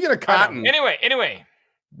 Well, speaking of I know. Cotton, Anyway.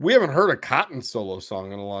 we haven't heard a Cotton solo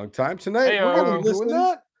song in a long time. Tonight Hey, we're Are gonna we doing listen.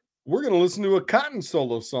 that? We're gonna listen to a Cotton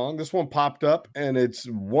solo song. This one popped up, and it's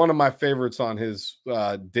one of my favorites on his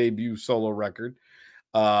debut solo record.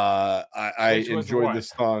 I Which was enjoyed what? this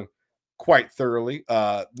song quite thoroughly.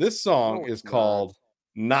 This song No, is it's called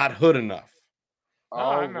 "Not Hood Enough." Oh,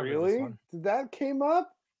 I Oh, remember this really? one. Did that came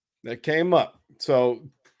up? That came up. So,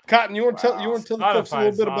 Cotton, you want to tell the folks a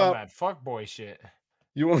little bit about that fuckboy shit.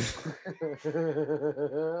 you want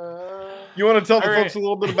to tell the All right. folks a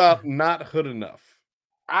little bit about "Not Hood Enough."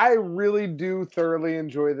 I really do thoroughly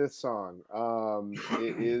enjoy this song.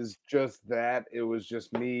 It is just that. It was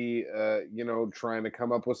just me, trying to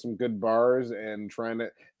come up with some good bars and trying to.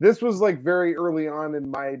 This was like very early on in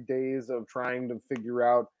my days of trying to figure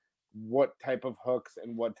out what type of hooks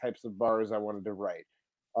and what types of bars I wanted to write.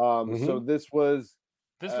 So this was.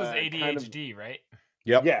 This was kind of- ADHD, right?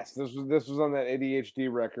 Yep. Yes, this was on that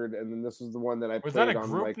ADHD record, and then this was the one that I Was played that a on.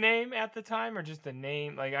 group Like, name at the time, or just a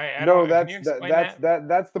name? Like I no, don't, can you explain that?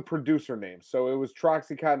 that's the producer name. So it was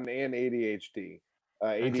Troxy Cotton and ADHD.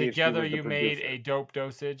 And ADHD together was the you made producer. a dope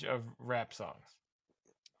dosage of rap songs.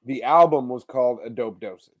 The album was called A Dope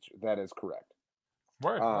Dosage. That is correct.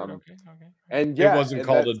 Word. Okay. And yeah, it wasn't and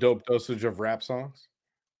called a that's- dope dosage of rap songs.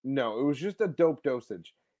 No, it was just a dope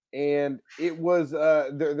dosage. And it was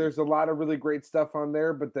there's a lot of really great stuff on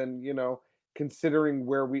there, but then considering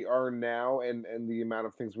where we are now and the amount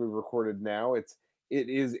of things we've recorded now, it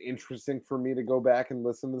is interesting for me to go back and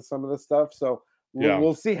listen to some of the stuff. So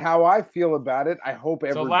we'll see how I feel about it. I hope So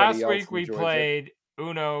everybody last else week we enjoys it. played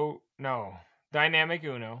Uno. No, Dynamic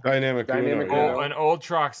Uno. Dynamic Dynamic Uno, yeah. Uno. An old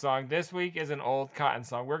Trox song. This week is an old Cotton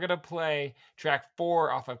song. We're gonna play track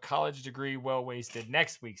 4 off of College Degree Well Wasted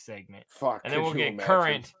next week's segment. Fuck. And then we'll could you get imagine?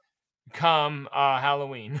 current come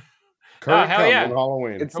Halloween. Current hell come yeah. on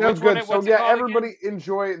Halloween. It So sounds which one good. it- So what's it yeah, called everybody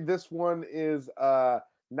enjoy. This one is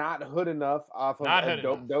Not Hood Enough off of Not A Hood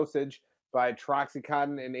Dope Enough. Dosage by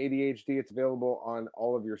Troxycontin and ADHD. It's available on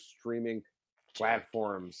all of your streaming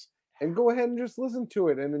platforms. And go ahead and just listen to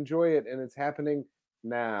it and enjoy it. And it's happening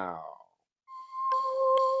now.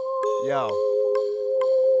 Yo,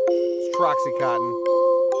 it's Troxycontin.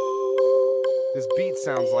 This beat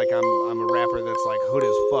sounds like I'm a rapper that's like hood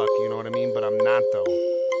as fuck, you know what I mean? But I'm not though.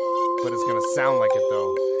 But it's gonna sound like it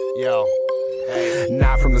though. Yo. Hey.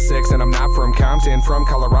 Not from the 6 and I'm not from Compton. From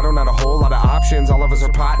Colorado, not a whole lot of options. All of us are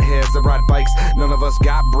potheads that ride bikes. None of us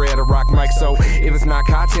got bread or rock mics. So if it's not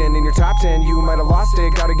cotton in your top 10, you might have lost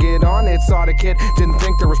it. Gotta get on it. Saw the kid, didn't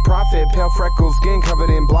think there was profit. Pale freckled skin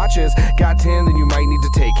covered in blotches. Got tan, then you might need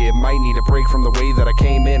to take it. Might need a break from the way that I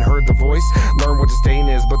came in. Heard the voice, learn what disdain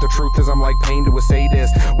is. But the truth is I'm like pain to a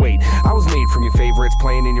sadist. Wait, I was made from your favorites.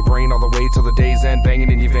 Playing in your brain all the way till the day's end.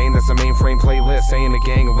 Banging in your vein, that's a mainframe playlist. Saying a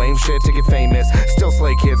gang of lame shit to get famous. Still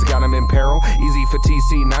slay kids, got them in peril. Easy for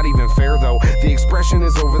TC, not even fair though. The expression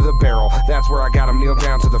is over the barrel. That's where I got him kneel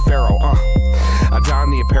down to the pharaoh. I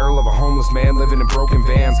don the apparel of a homeless man living in broken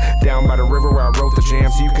vans. Down by the river where I wrote the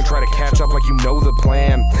jam. So you can try to catch up like you know the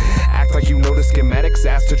plan. Act like you know the schematics.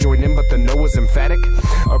 Asked to join in but the no is emphatic.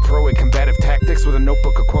 A pro at combative tactics with a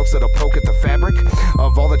notebook of quotes that'll poke at the fabric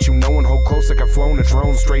of all that you know and hold close like I've flown a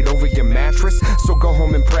drone straight over your mattress. So go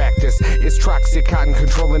home and practice. It's Troxycontin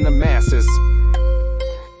controlling the masses.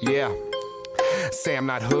 Yeah, say I'm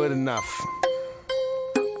not hood enough.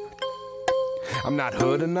 I'm not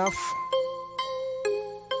hood enough.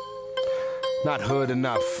 Not hood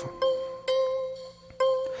enough.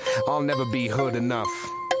 I'll never be hood enough.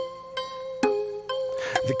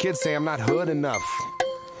 The kids say I'm not hood enough.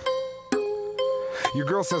 Your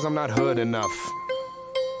girl says I'm not hood enough.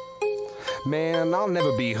 Man, I'll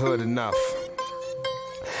never be hood enough.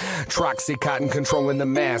 Troxycontin controlling the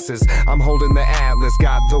masses. I'm holding the atlas,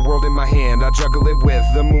 got the world in my hand. I juggle it with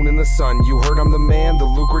the moon and the sun. You heard I'm the man, the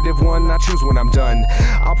lucrative one. I choose when I'm done.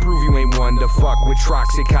 I'll prove you ain't one to fuck with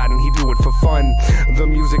Troxycontin. He do it for fun. The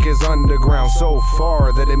music is underground so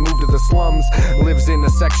far that it moved to the slums. Lives in a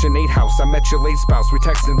Section 8 house. I met your late spouse. We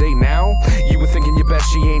texting date now. You were thinking you bet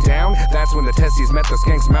she ain't down. That's when the testes met the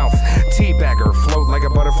skank's mouth. Teabagger, float like a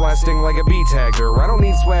butterfly, sting like a bee tagger. I don't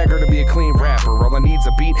need swagger to be a clean rapper. All I need's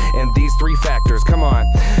a beat and these 3 factors. Come on,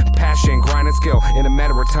 passion, grind, and skill. In a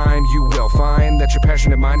matter of time, you will find that your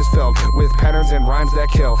passionate mind is filled with patterns and rhymes that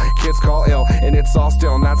kill. Kids call ill, and it's all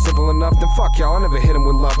still not simple enough. Then fuck y'all, I never hit him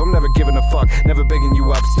with love. I'm never giving a fuck, never bigging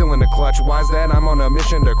you up. Still in the clutch. Why's that? I'm on a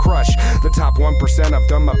mission to crush the top 1%. I've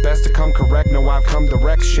done my best to come correct. No, I've come to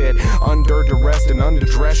wreck shit. Under duress and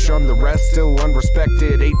underdressed. Shun the rest, still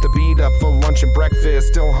unrespected. Ate the beat up for lunch and breakfast.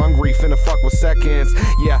 Still hungry, finna fuck with seconds.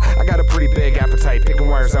 Yeah, I got a pretty big appetite. Picking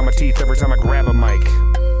wires out my teeth every time I grab a mic.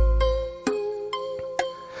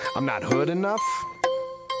 I'm not hood enough.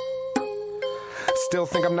 Still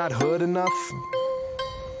think I'm not hood enough.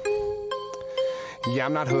 Yeah,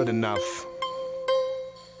 I'm not hood enough.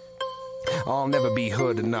 I'll never be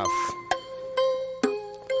hood enough.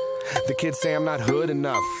 The kids say I'm not hood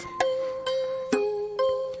enough.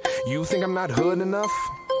 You think I'm not hood enough?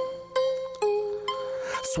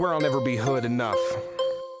 Swear I'll never be hood enough.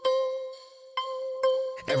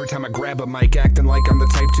 Every time I grab a mic, acting like I'm the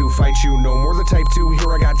type to fight you. No more the type to,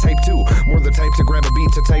 here I got type 2. More the type to grab a beat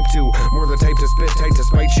to type 2. More the type to spit tight to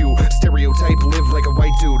spite you. Stereotype, live like a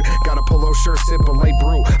white dude. Got a polo shirt, sip a light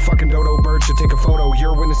brew. Fucking dodo bird should take a photo.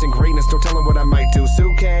 You're witnessing greatness, don't tell him what I might do.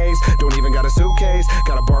 Suitcase, don't even got a suitcase.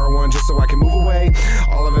 Gotta borrow one just so I can move away.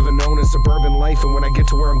 All I've ever known is suburban life. And when I get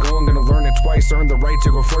to where I'm going, gonna learn it twice. Earn the right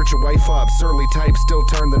to go flirt your wife up. Surly type, still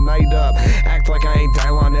turn the night up. Act like I ain't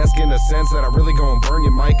Dylon-esque in the sense that I really go and burn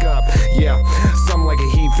your mic up. Yeah, something like a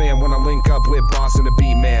Heat fan when I link up with Boss and the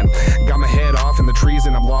Beat Man. Got my head off in the trees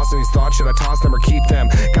and I'm lost in these thoughts. Should I toss them or keep them?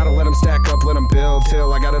 Gotta let them stack up, let them build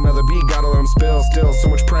till I got another beat. Gotta let them spill. Still so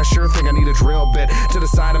much pressure, think I need a drill bit to the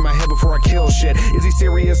side of my head before I kill shit. Is he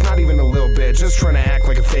serious? Not even a little bit. Just trying to act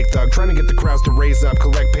like a fake thug. Trying to get the crowds to raise up,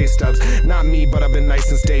 collect pay stubs. Not me, but I've been nice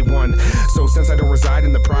since day one. So since I don't reside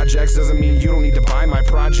in the projects, doesn't mean you don't need to buy my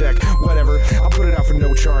project. Whatever, I'll put it out for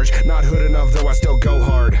no charge. Not hood enough, though I still go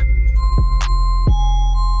hard.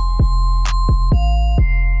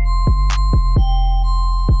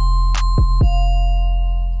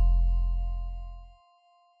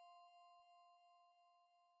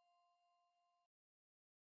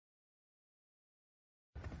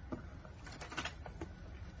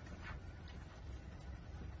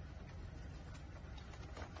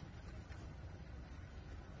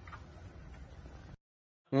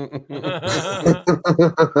 So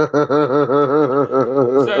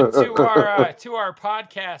to our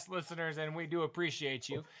podcast listeners, and we do appreciate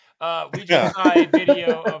you. We just saw a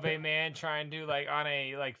video of a man trying to like on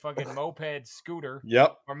a like fucking moped scooter.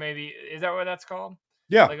 Yep. Or maybe is that what that's called?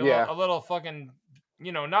 Yeah. Like a little fucking,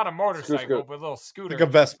 not a motorcycle, but a little scooter. Like a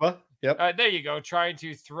Vespa. Yep. There you go. Trying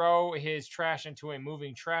to throw his trash into a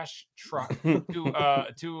moving trash truck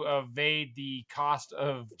to evade the cost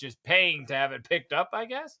of just paying to have it picked up, I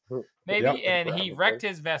guess. Maybe. Yep. And he wrecked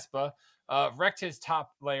his Vespa, wrecked his top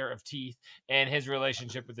layer of teeth, and his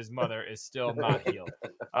relationship with his mother is still not healed.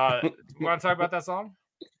 Want to talk about that song?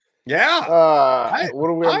 Yeah. What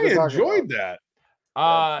do we have I to talk enjoyed about?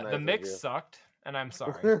 that. The mix sucked. And I'm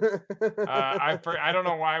sorry. I don't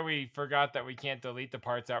know why we forgot that we can't delete the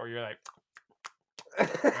parts out where you're like.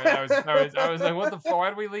 I was like, what the fuck? Why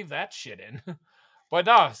did we leave that shit in? But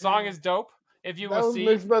no, song is dope. If you will see,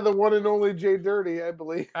 mixed by the one and only Jay Dirty, I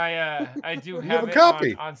believe. I do have have a it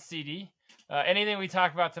copy on CD. Anything we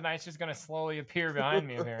talk about tonight is just going to slowly appear behind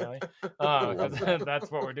me, apparently, because that's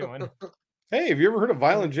what we're doing. Hey, have you ever heard of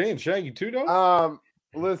Violent J and Shaggy 2 Dope?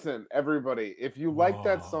 Listen, everybody, if you like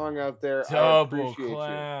that song out there, I Double appreciate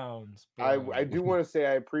clowns. you. I do want to say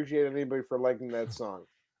I appreciate anybody for liking that song.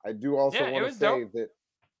 I do also want to say that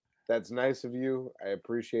that's nice of you. I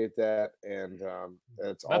appreciate that, and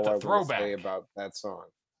that's all I want to say about that song.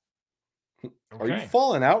 Are you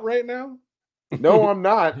falling out right now? No, I'm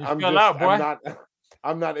not.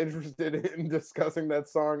 I'm not interested in discussing that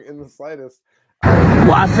song in the slightest.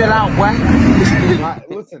 Well, I fell out,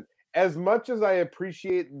 boy. Listen, as much as I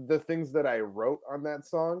appreciate the things that I wrote on that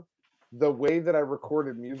song, the way that I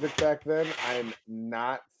recorded music back then, I'm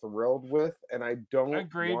not thrilled with, and I don't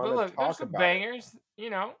Agreed, want but look, to there's talk some about bangers,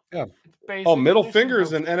 Yeah. Oh, Middle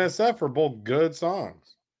Fingers and NSF are both good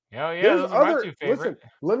songs. Hell yeah, There's those are my other, two favorite. listen,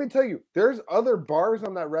 let me tell you, there's other bars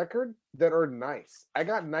on that record that are nice. I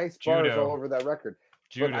got nice bars Judo. all over that record.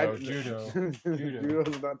 Judo's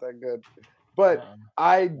Judo's not that good. But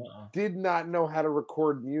I did not know how to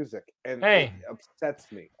record music, and it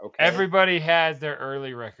upsets me. Okay, Everybody has their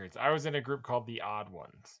early records. I was in a group called the Odd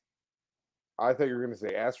Ones. I thought you were going to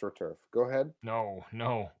say AstroTurf. Go ahead. No,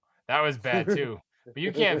 that was bad too. But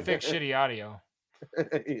you can't fix shitty audio.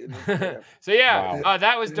 So yeah,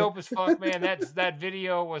 that was dope as fuck, man. That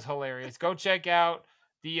video was hilarious. Go check out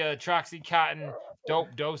the Troxy Cotton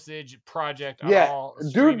Dope Dosage project. Do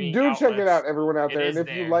check it out, everyone out there. And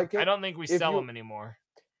if you like it, I don't think we sell them anymore.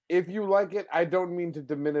 If you like it, I don't mean to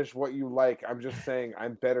diminish what you like. I'm just saying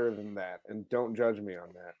I'm better than that, and don't judge me on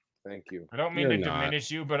that. Thank you. I don't mean to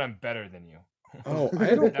diminish you, but I'm better than you. Oh,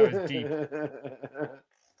 I don't. That was deep.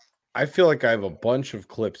 I feel like I have a bunch of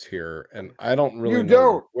clips here, and I don't really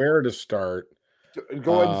know where to start.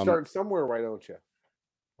 Go ahead and start somewhere. Why don't you?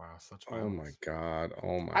 Wow, such. Oh my god!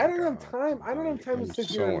 Oh my! I don't have time. I don't have time to sit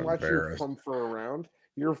here and watch you fumfer around.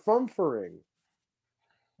 You're fumfering.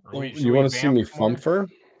 You want to see me fumfer?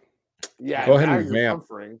 Yeah. Go ahead and vamp.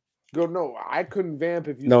 Go. No, I couldn't vamp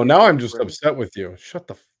if you. No, now I'm just upset with you. Shut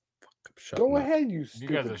the fuck up. Shut Go up. ahead, you stupid.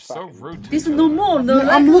 You guys are so rude. This is no more. No,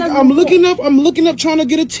 I'm looking up trying to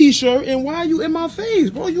get a t-shirt, and why are you in my face,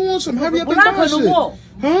 bro? You want some hurry up and buy shit?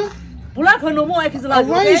 Huh? Black no more. All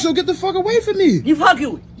right, so get the fuck away from me. You fuck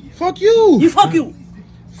you. Fuck you. You fuck you.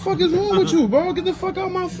 Fuck is wrong with you, bro? Get the fuck out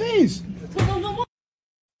of my face. Fuck's wrong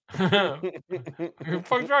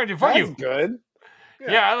with you? Fuck you. That's good.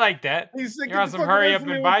 Yeah, I like that. You're on some hurry up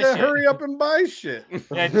and buy shit. Hurry up and buy shit.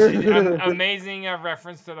 Amazing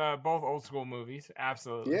reference to both old school movies.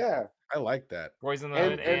 Absolutely. Yeah, I like that. Boys in the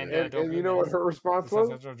Hood and you know what her response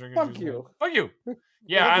was? Fuck you. Fuck you.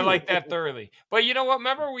 Yeah, I like that thoroughly. But you know what?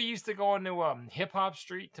 Remember we used to go into Hip Hop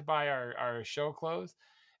Street to buy our show clothes?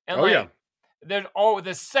 And there's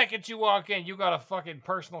the second you walk in, you got a fucking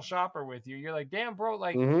personal shopper with you. You're like, damn, bro,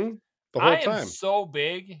 like the whole I time. am so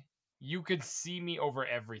big, you could see me over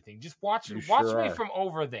everything. Just watch me from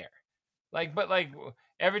over there. But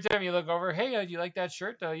every time you look over, hey, do you like that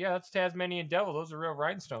shirt? Yeah, that's Tasmanian Devil. Those are real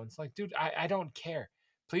rhinestones. Like, dude, I don't care.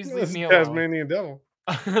 Please leave me alone. Tasmanian Devil.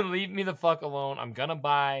 Leave me the fuck alone. I'm gonna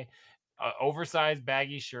buy an oversized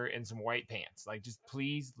baggy shirt and some white pants. Like, just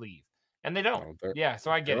please leave. And they don't.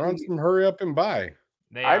 So I get it. On some hurry up and buy.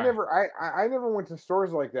 I never went to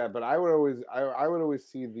stores like that, but I would always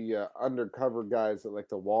see the undercover guys at like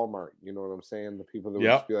the Walmart. You know what I'm saying? The people that would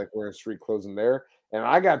just be like wearing street clothes in there, and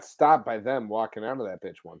I got stopped by them walking out of that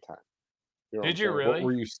bitch one time. Did you really? What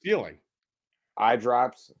were you stealing? Eye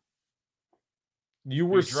drops. You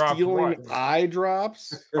were stealing eye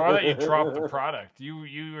drops? Oh, I thought you dropped the product.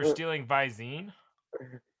 You were stealing Visine?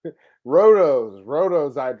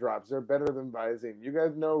 Rotos eye drops. They're better than Visine. You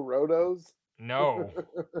guys know Rotos? No,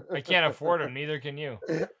 I can't afford them. Neither can you.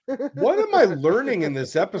 What am I learning in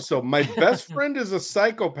this episode? My best friend is a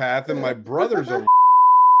psychopath, and my brother's a.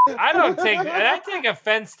 I take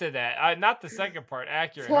offense to that. Not the second part,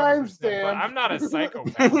 accurate. 100%, but I'm not a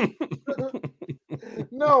psychopath.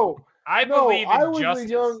 No, I believe in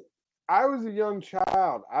justice. I was a young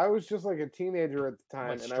child. I was just like a teenager at the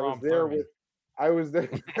time, and I was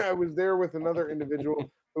there with another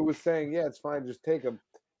individual who was saying, "Yeah, it's fine, just take them."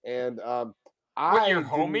 And your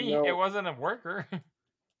homie? It wasn't a worker.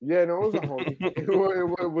 Yeah, no, it was a homie.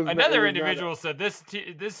 It was another individual said this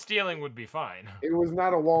stealing would be fine. It was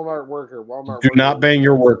not a Walmart worker. Do not bang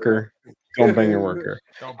your worker. Don't bang your worker.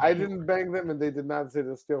 I didn't bang them, and they did not say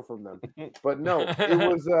to steal from them. But no, it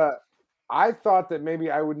was. I thought that maybe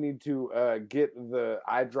I would need to get the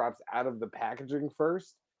eye drops out of the packaging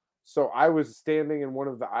first. So I was standing in one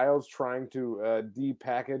of the aisles trying to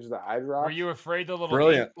depackage the eye drops. Were you afraid the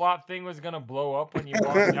little plot thing was gonna blow up when you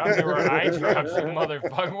walked out? There were eye drops, you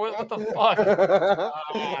motherfucker. What the fuck?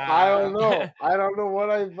 I don't know. I don't know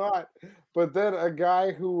what I thought. But then a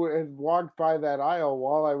guy who had walked by that aisle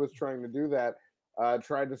while I was trying to do that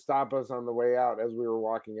tried to stop us on the way out as we were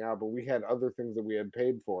walking out. But we had other things that we had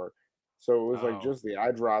paid for. So it was like just the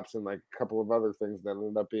eye drops and like a couple of other things that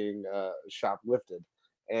ended up being shoplifted.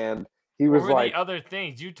 And he was like, the other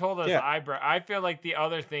things you told us eyebrow. I feel like the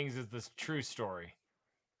other things is the true story.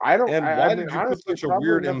 I don't. And why did you put such a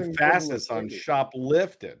weird emphasis on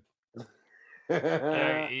shoplifted?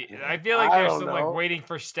 I feel like there's some like waiting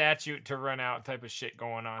for statute to run out type of shit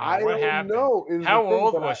going on. What happened? Know How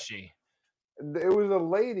old was she? It was a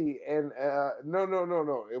lady, and no,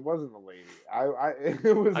 it wasn't a lady.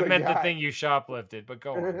 It was. I meant the thing you shoplifted, but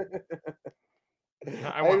go on.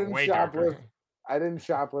 I went way darker. I didn't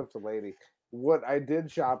shoplift a lady. What I did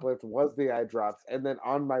shoplift was the eye drops, and then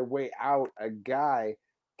on my way out, a guy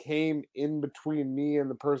came in between me and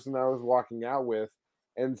the person I was walking out with,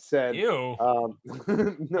 and said, "Ew." No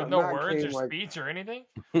words or speech or anything.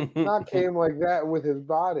 Not came like that with his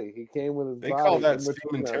body. He came with his body. They call that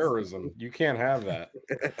stealing terrorism. You can't have that.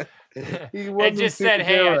 It just said,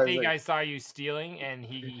 "Hey, I think I saw you stealing," and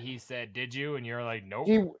he said, "Did you?" And you're like, "Nope."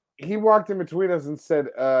 He walked in between us and said,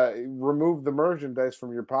 "Remove the merchandise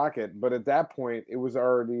from your pocket." But at that point, it was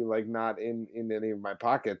already like not in any of my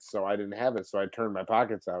pockets, so I didn't have it. So I turned my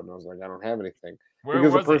pockets out, and I was like, "I don't have anything." Where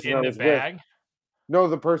was it? In the bag? No,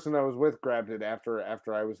 the person I was with grabbed it after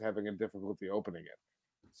I was having a difficulty opening it.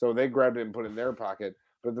 So they grabbed it and put it in their pocket.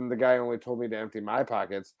 But then the guy only told me to empty my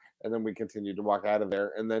pockets, and then we continued to walk out of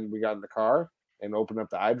there. And then we got in the car and opened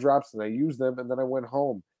up the eye drops, and I used them, and then I went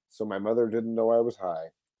home. So my mother didn't know I was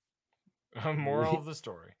high. Moral of the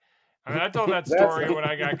story. I mean, I told that story when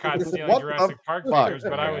I got caught stealing Jurassic Park figures,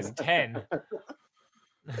 but I was 10.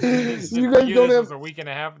 You guys don't have... was a week and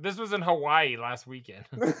a half. This was in Hawaii last weekend.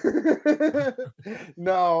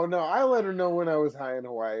 No, I let her know when I was high in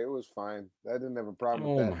Hawaii. It was fine. I didn't have a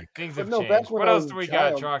problem with that. Things have changed. What else do we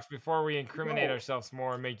got, Trox, before we incriminate ourselves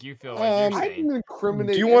more and make you feel like you're I didn't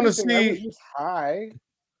incriminate. Do you want to anything. see? I was just high.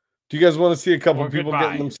 Do you guys want to see a couple people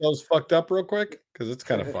getting themselves fucked up real quick? Because it's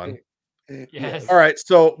kind of fun. Yes. All right.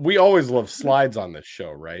 So we always love slides on this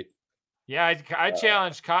show, right? Yeah, I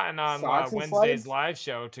challenged Cotton on Wednesday's live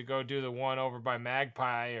show to go do the one over by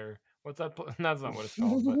Magpie or what's that? That's not what it's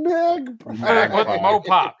called. But Magpie.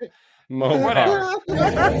 Mopop. Whatever.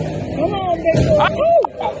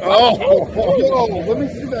 Let me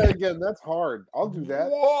see that again. That's hard. I'll do that.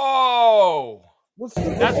 Whoa.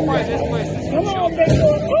 That's why this place is for children.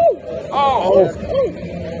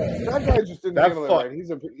 That guy just didn't handle it right.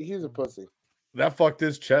 He's a pussy. That fucked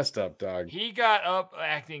his chest up, dog. He got up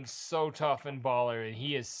acting so tough and baller, and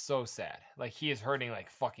he is so sad. Like he is hurting like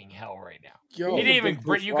fucking hell right now. Yo, he didn't even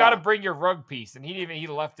bring. You got to bring your rug piece, and he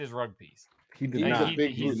left his rug piece. He did not.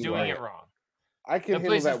 He's doing it wrong. I can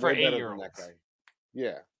handle that way better than that guy.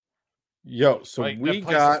 Yeah. Yo, so like, we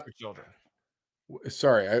got.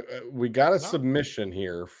 Sorry, we got a submission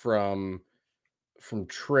here from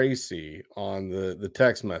Tracy on the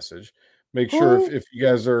text message. Make sure if you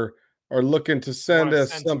guys are looking to send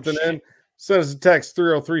us something in, send us a text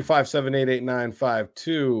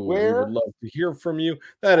 303-578-8952. We would love to hear from you.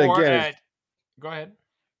 That or again go ahead.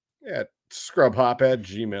 At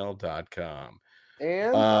scrubhop@gmail.com.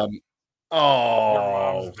 And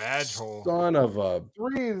son of a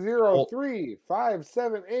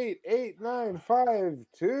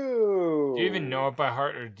 303-578-8952. Do you even know it by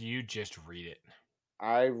heart, or do you just read it?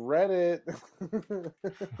 I read it.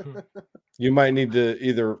 You might need to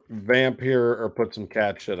either vamp here or put some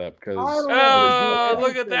cat shit up because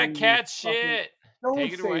look at that cat shit. Don't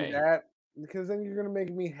take it say away. That because then you're gonna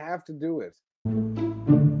make me have to do it.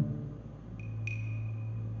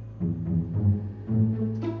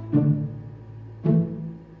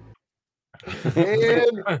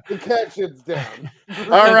 the cat shit's down. All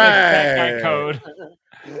Cat right. guy code.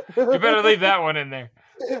 You better leave that one in there.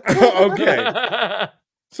 Okay.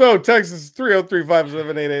 So Texas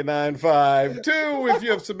 303-578-8952. If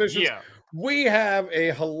you have submissions, Yeah. we have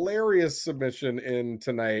a hilarious submission in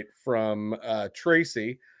tonight from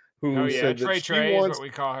Tracy, who Oh yeah, said that Trey she Trey is wants. what we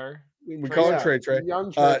call her. We call her Trey Trey.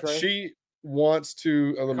 Young Trey Trey. She wants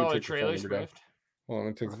to. Let me Call her take the phone Trailer number down. Swift. Hold on,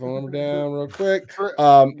 let me take the phone number down real quick.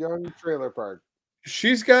 Young Trailer Park.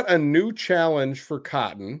 She's got a new challenge for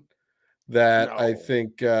Cotton that I No.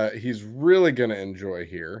 think he's really going to enjoy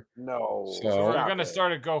here. No. So We're gonna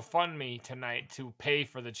start a GoFundMe tonight to pay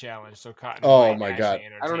for the challenge. So Cotton. Oh might my actually God.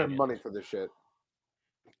 I don't have entertain it. money for this shit.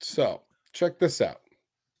 So check this out.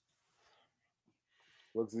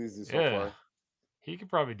 Looks easy so Yeah. far. He could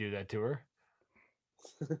probably do that to her.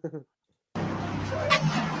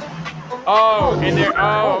 Oh, and there.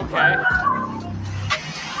 Oh, okay.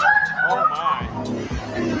 Oh my.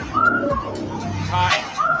 Cotton.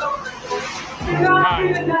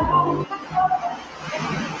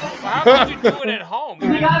 Well, how could you do it at home?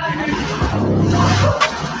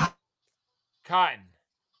 Cotton.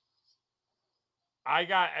 I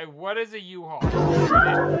got. What is a U-Haul?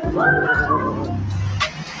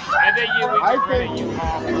 I bet you we could rent a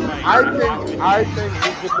U-Haul for like. I think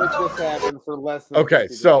we could make this happen for less than Okay,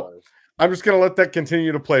 $50. so I'm just going to let that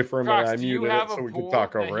continue to play for a minute. Crocs, I do you muted have it a so we pool can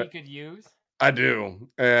talk that over he it. could use? I do,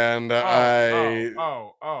 and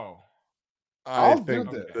I'll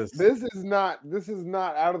think do this. This is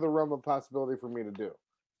not out of the realm of possibility for me to do.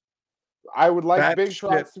 I would like That big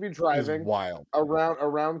shit trucks to be is driving wild. around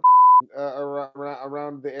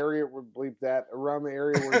the area. Would bleep that around the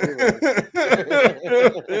area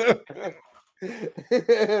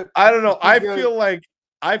we're I don't know. I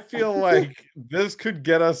feel like this could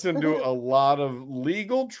get us into a lot of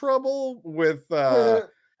legal trouble with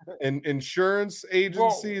insurance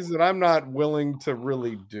agencies that I'm not willing to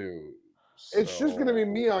really do. It's just going to be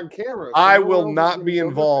me on camera. So I no one will else is not gonna be do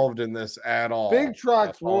involved in this at all. Big trucks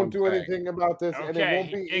That's all won't I'm do saying. anything about this, and it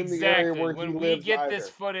won't be in the area where when he we lives get either. this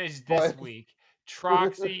footage this week,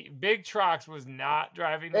 Big Trox was not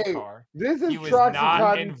driving the car. This is He was Troxy not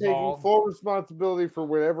Cotton taking involved. full responsibility for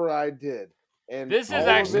whatever I did. And This is all of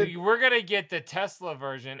actually it- we're gonna get the Tesla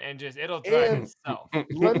version and just it'll drive And itself.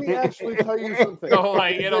 let me actually tell you something. So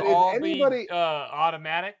like Is it'll that if all anybody- be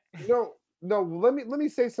automatic. No. Let me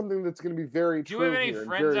say something that's going to be very Do you true have any here and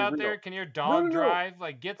friends very out real. there? Can your dog No. drive?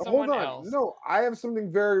 Like get Hold someone on. else. No, I have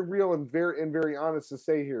something very real and very honest to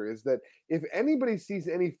say here is that if anybody sees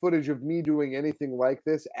any footage of me doing anything like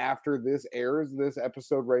this after this airs, this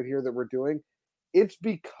episode right here that we're doing, it's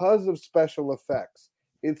because of special effects.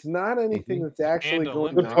 It's not anything that's actually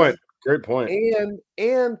going Good on. point. Great point.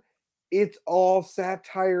 And it's all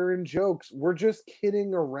satire and jokes. We're just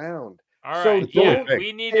kidding around. All So right, yeah, don't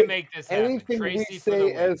we need to make this happen. anything Tracy we for the say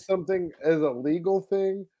win. as something as a legal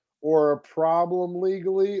thing or a problem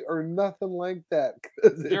legally or nothing like that.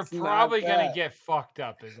 'Cause You're it's not probably gonna that. get fucked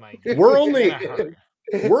up, is my guess. We're It's only gonna hurt.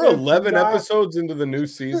 we're It's 11 not- episodes into the new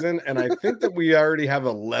season, and I think that we already have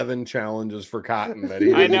 11 challenges for Cotton that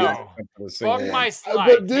he I didn't know. accept for a single Fuck one. my slide.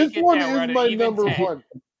 But this Take it one down. We're is at an my even number 10. one.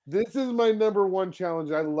 This is my number one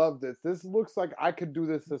challenge. I love this. This looks like I could do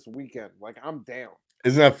this weekend. Like I'm down.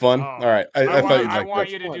 Isn't that fun? Oh, All right. I thought you'd I like want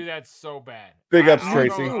this. you to do that so bad. Big ups, I'll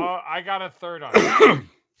Tracy. I got a third on it.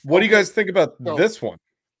 What do you guys think about So- this one?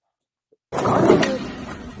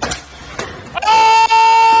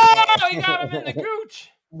 Oh, you got him in the gooch.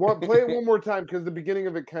 Play it one more time because the beginning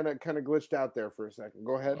of it kind of glitched out there for a second.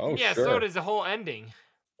 Go ahead. Oh, Yeah, sure. so does the whole ending.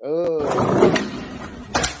 Oh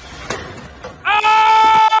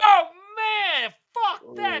Man,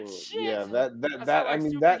 fuck that shit. yeah, That that sounds I like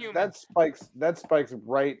mean Superhuman. that spikes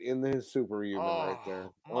right in his superhuman right there.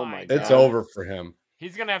 Oh my god. It's over for him.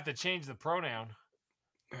 He's gonna have to change the pronoun.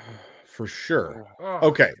 For sure. Oh,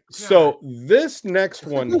 Okay. So this next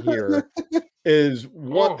one here is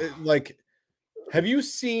what Oh. like have you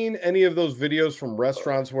seen any of those videos from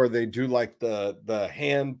restaurants where they do like the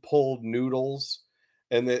hand pulled noodles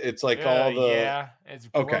and it's like all the yeah, it's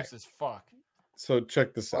gross Okay. as fuck. So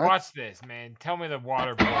check this out. Watch this, man. Tell me the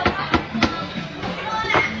water boil.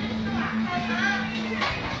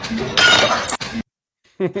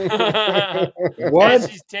 What? As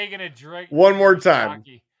she's taking a drink. One more her time.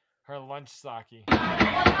 sake, her lunch sake.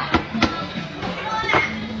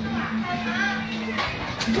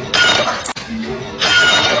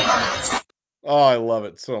 Oh, I love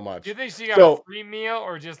it so much. Do you think she got So- a free meal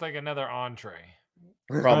or just like another entree?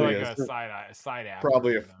 Probably Or like is. a side apple.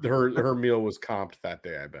 Probably if her meal was comped that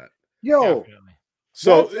day, I bet. Yo, Definitely.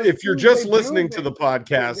 So that's if you're what just they do. listening to the They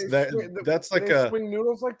podcast, swing- that's like they a swing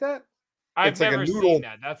noodles like that. I've it's like never a noodle. seen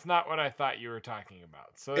that. That's not what I thought you were talking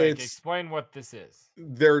about. So like, explain what this is.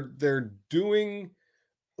 They're doing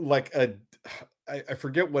like I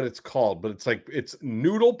forget what it's called, but it's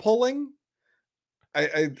noodle pulling.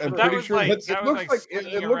 I'm pretty sure it looks like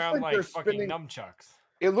fucking they're spinning numchucks.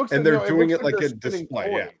 It looks and like, they're doing it like they're a spinning display.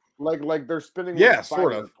 toy. Yeah, like they're spinning. Yeah, like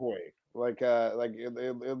sort of. toy. Like it looks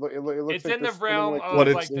It's like in the they're spinning realm like of What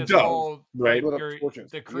like it's this done, whole right? like, Lit up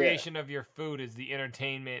torches. the Yeah. creation of your food is the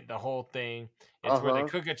entertainment, the whole thing. It's where they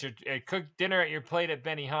cook at your cook dinner at your plate at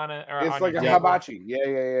Benihana. Or It's on like a your table. hibachi.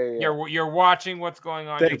 Yeah. You're watching what's going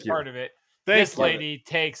on. Thank You're you. part of it. Thank This you. lady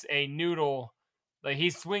takes a noodle, like he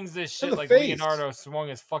swings this shit the like face. Leonardo swung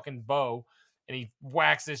his fucking bow, and he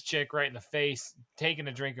whacks this chick right in the face, taking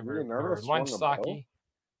a drink of her Leonardo lunch swung a bow? sake.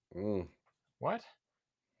 Mm. What?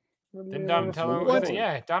 Didn't Leonardo Donatello? swung a bow?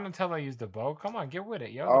 Yeah, Donatello used a bow. Come on, get with it,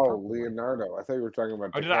 yo. the Oh, purple one. Leonardo. I thought you were talking about.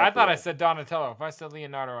 Oh, I thought I DiCaprio. said Donatello. If I said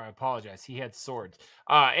Leonardo, I apologize. He had swords.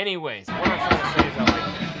 Anyways, what I'm trying to say is I like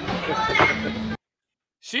that.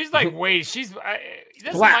 She's like, wait, this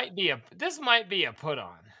Flat. might be a put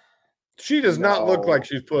on. She does not look No. like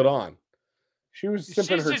she's put on. She was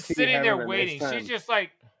sipping She's her just tea, sitting having there a nice waiting. time. She's just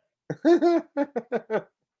like, you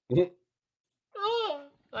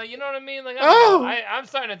know what I mean? Like, I don't know. I'm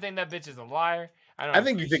starting to think that bitch is a liar. I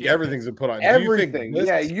think you think appreciate everything's a put on. Everything. Do you think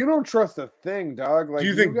Yeah, you don't trust a thing, dog. Like, do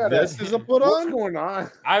you think gotta, this is a put What's on? going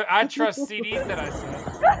on? I trust CDs that I see.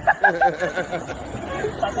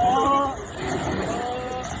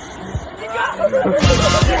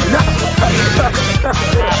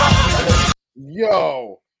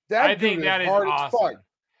 Yo, that I think dude that is hard as awesome. fuck.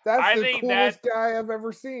 That's I the think coolest guy I've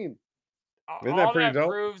ever seen. Isn't that All pretty that dope?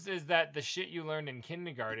 proves is that the shit you learned in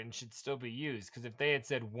kindergarten should still be used. Because if they had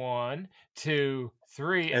said 1, 2,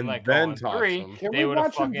 3, and And like then on toss 3, them. Can they we would have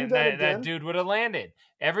watch him do fucking that that again? dude would have landed.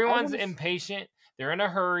 Everyone's wanna impatient. They're in a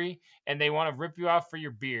hurry, and they want to rip you off for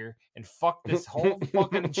your beer and fuck this whole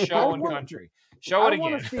fucking show and country. Show it I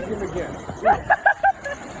want again. to see him again.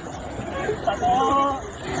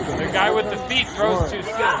 The guy with the feet throws too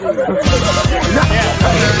soon.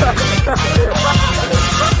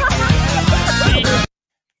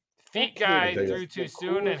 Feet guy dude, threw the too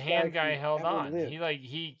soon, and coolest hand guy guy held ever on. lived.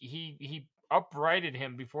 He uprighted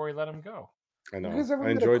him before he let him go. I know. You guys ever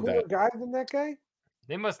I met a enjoyed cooler that. guy than that guy?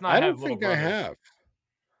 They must not I have don't little think I brothers. have.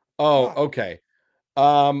 Oh, okay.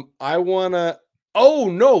 I wanna. Oh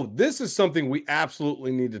no, this is something we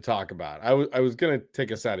absolutely need to talk about. I was gonna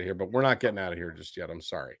take us out of here, but we're not getting out of here just yet. I'm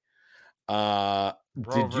sorry. Roe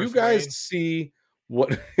Did you versus guys Wade? see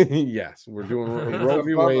what? Yes, we're doing It's Roe a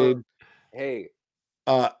v. bummer. Wade. Hey,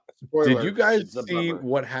 Did spoiler, you guys it's a see bummer.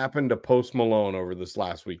 what happened to Post Malone over this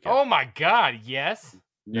last weekend? Oh my God! Yes,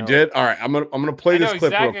 You No. did? All right, I'm gonna play I know this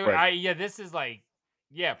clip exactly. real quick. Yeah, this is like,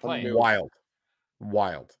 yeah, play. new. Wild.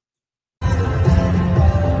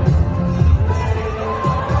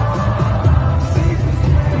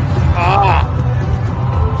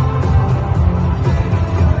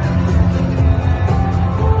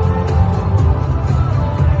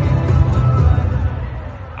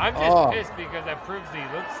 I'm just pissed because that proves he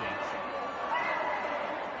lip syncs.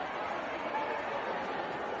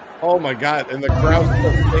 Oh my god! And the crowd's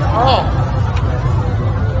still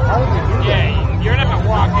Yeah, you're not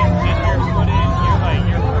walking just your foot in.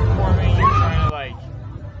 You're performing. You're trying to like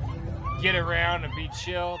get around and be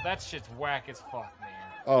chill. That shit's whack as fuck, man.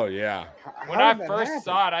 Oh yeah. When I first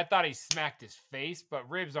saw it, I thought he smacked his face, but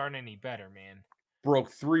ribs aren't any better, man.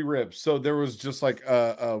 Broke 3 ribs. So there was just like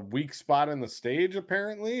a weak spot in the stage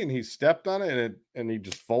apparently, and he stepped on it and he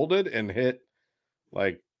just folded and hit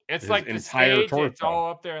like It's his like the entire stage, torso. it's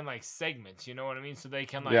all up there in like segments, you know what I mean? So they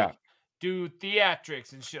can like Yeah. do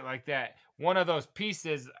theatrics and shit like that. One of those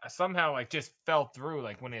pieces somehow like just fell through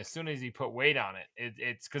like as soon as he put weight on it.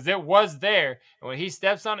 It's because it was there, and when he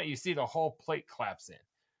steps on it, you see the whole plate collapse in.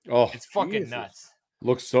 Oh, It's fucking Jesus. nuts.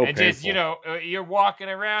 looks so And painful. just you're walking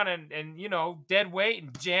around and dead weight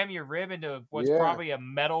and jam your rib into what's Yeah. probably a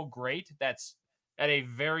metal grate that's at a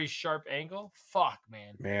very sharp angle. Fuck,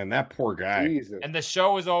 man. Man, that poor guy. Jesus. And the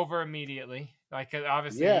show was over immediately. Like 'cause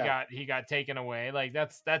obviously Yeah. he got taken away. Like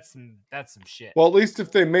that's some shit. Well, at least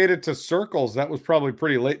if they made it to circles, that was probably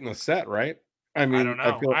pretty late in the set, right? I mean, I don't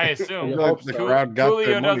know. I assume feel like the crowd got Coolio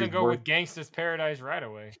their doesn't money's go worth. with Gangsta's Paradise right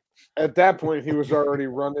away. At that point, he was already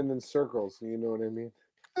running in circles. You know what I mean?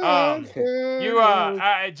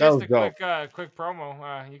 Just was a dope. quick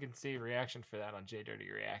promo. You can see reaction for that on J Dirty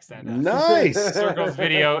Reacts. And Nice. Circles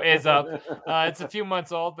video is up. It's a few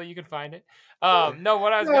months old, but you can find it. No,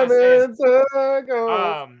 what I was gonna say is,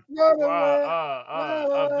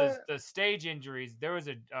 of the stage injuries, there was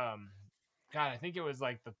a God, I think it was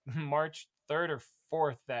like the March 3rd or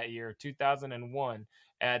 4th that year, 2001,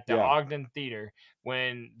 at the Ogden Theater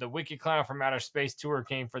when the Wicked Clown from Outer Space tour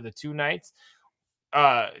came for the 2 nights.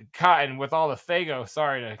 Cotton, with all the Faygo,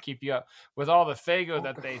 sorry to keep you up, with all the Faygo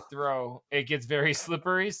that they throw, it gets very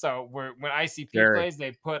slippery. So when ICP plays,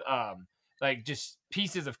 they put like just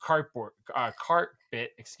pieces of carpet,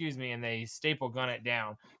 and they staple gun it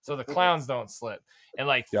down so the clowns don't slip. And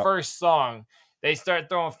like first song, they start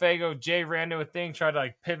throwing Faygo. Jay ran to a thing, tried to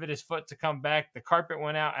like pivot his foot to come back. The carpet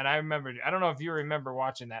went out, and I remember, I don't know if you remember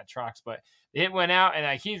watching that, Trox, but it went out, and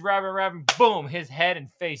like he's rapping, boom, his head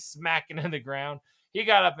and face smacking in the ground. He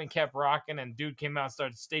got up and kept rocking, and dude came out and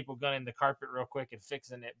started staple gunning the carpet real quick and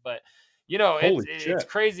fixing it. But you know, it's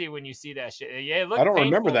crazy when you see that shit. Yeah, it looked I don't painful,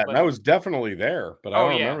 remember that. And I was definitely there, but I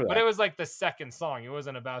don't remember that. But it was like the second song. It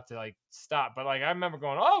wasn't about to like stop. But like I remember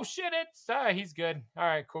going, "Oh shit, he's good. All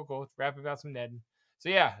right, cool. Let's rap about some Ned." So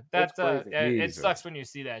yeah, that's it sucks when you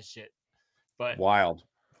see that shit. But wild.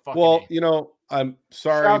 Well, you know, I'm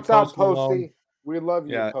sorry. Shouts out Posty. We love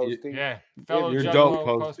you, Posty. Fellow you're Juggle, dope,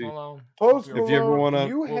 Post Posty. Malone. Post Malone, if you ever want to,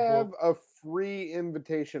 you have a free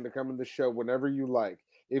invitation to come on the show whenever you like.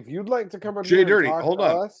 If you'd like to come up Jay here Dirty, and talk hold to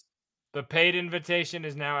on. us, the paid invitation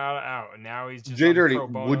is now out, and now he's just Jay on Dirty. pro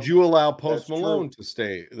bono. Would you allow Post That's Malone true. to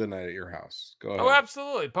stay the night at your house? Go ahead. Oh,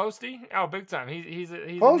 absolutely, Posty. Oh, big time. He's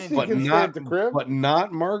Posty a ninja. can stay at the crib, but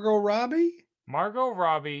not Margot Robbie. Margot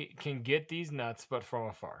Robbie can get these nuts, but from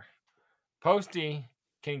afar. Posty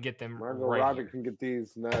can get them. Margot right Robbie here. can get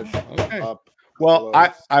these nuts Okay. up. Well,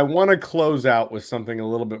 close. I want to close out with something a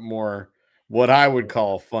little bit more what I would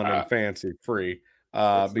call fun and fancy free.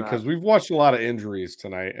 Because we've watched a lot of injuries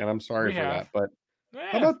tonight, and I'm sorry for that. But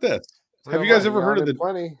how about this? Have you guys ever heard of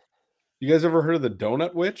the? You guys ever heard of the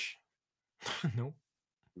Donut Witch? No.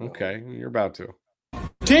 Okay, you're about to.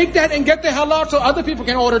 Take that and get the hell out so other people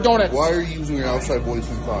can order donuts. Why are you using your outside voice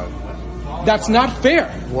inside? That's not fair.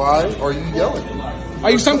 Why are you yelling? Are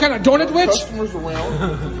you some kind of donut witch? Customers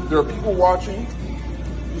around. There are people watching.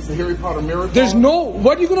 It's the Harry Potter marathon. There's no.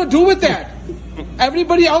 What are you gonna do with that?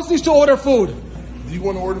 Everybody else needs to order food. Do you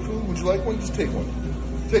want to order food? Would you like one? Just take one.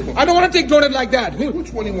 Take one. I don't want to take donut like that.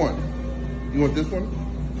 Which one do you want? You want this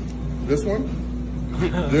one? This one?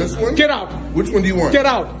 This one? Get out. Which one do you want? Get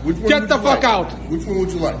out. Which one Get the fuck out. Which one would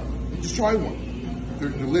you like? Just try one. They're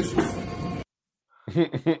delicious.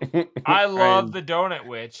 I love the Donut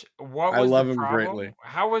Witch. What was I love the him problem? greatly.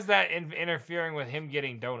 How was that interfering with him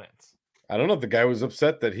getting donuts? I don't know. The guy was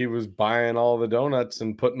upset that he was buying all the donuts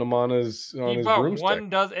and putting them on his He bought broomstick. one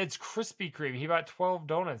dozen. It's Krispy Kreme. He bought 12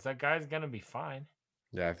 donuts. That guy's gonna be fine.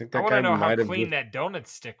 Yeah, I think I that want guy to know how might have clean just, that donut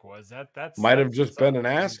stick was. That's might have just been an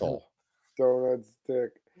asshole. Donut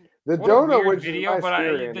stick. The What a Donut weird Witch video, is but my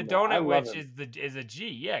spirit the animal. I Donut love Witch him. is a G.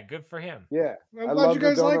 Yeah, good for him. Yeah, I'm I glad love you the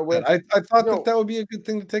guys like Donut Witch. that. I thought Yo, that would be a good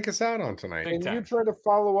thing to take us out on tonight. Big Can time. you try to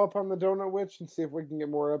follow up on the Donut Witch and see if we can get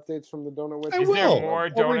more updates from the Donut Witch? I Is will. there more I'll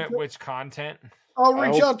Donut reach- Witch content? I'll I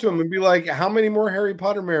reach hope out to him and be like, "How many more Harry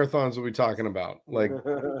Potter marathons are we talking about? Like,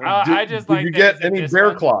 I just did like you that get it's in any this bear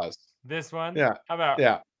one. claws? This one? Yeah. How about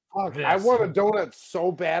Yeah, Fuck, this? I want a donut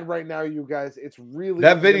so bad right now, you guys. It's really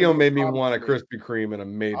that video gonna be made me fun want a for me. Krispy Kreme in a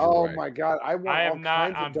major Oh way. my god, I want. I all have not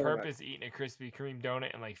kinds on of donuts. purpose eaten a Krispy Kreme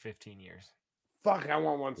donut in like 15 years. Fuck, I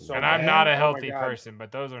want one so And bad. I'm not a Oh my healthy God. person,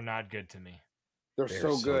 but those are not good to me. They're They're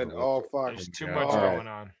so so good. delicious. Oh fuck. There's too Yeah. much All right. going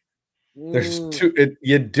on. There's Mm.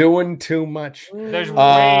 you're doing too much. There's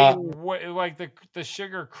Mm. way like the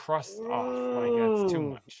sugar crust off. Like that's too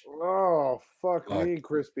much. Oh fuck Fuck. me,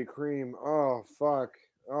 Krispy Kreme. Oh fuck.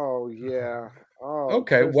 Oh yeah. Oh.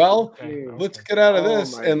 Okay, Krispy well, Kreme. let's get out of Oh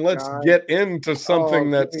this my and let's God. get into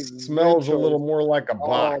something Oh, that give me smells a little Winchell's. more like a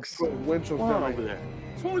box. Oh, put Winchell's down over there.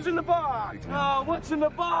 Who's in the box? Oh, what's in the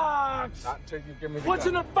box? What's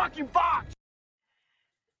in the fucking box?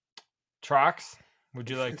 Trox, would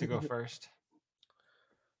you like to go first?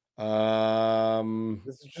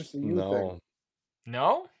 This is just a you No. thing.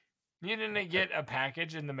 No? You didn't get a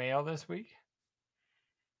package in the mail this week?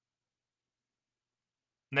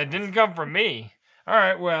 That didn't come from me. All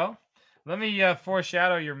right, well, let me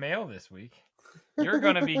foreshadow your mail this week. You're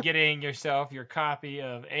going to be getting yourself your copy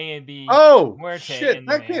of A and B. Oh Muerte shit! in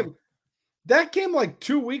the mail. That came like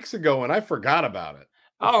 2 weeks ago, and I forgot about it.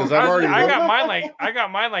 Oh, Because I've already I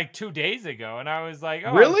got mine like 2 days ago, and I was like,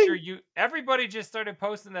 "Oh, Really? I'm sure everybody just started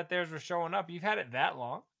posting that theirs were showing up. You've had it that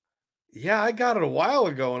long?" Yeah, I got it a while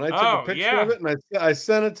ago, and I took Oh, a picture yeah. of it, and I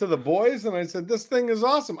sent it to the boys, and I said, "This thing is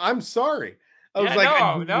awesome." I'm sorry. I was Yeah,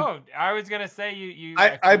 like, no. I was gonna say you.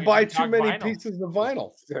 I figured buy you'd too talk many vinyl. pieces of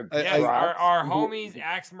vinyl. Yes, our Trox. homies,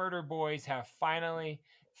 Axe Murder Boys, have finally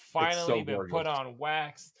so been put gorgeous. on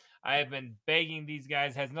wax. I have been begging these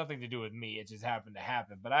guys, has nothing to do with me, it just happened to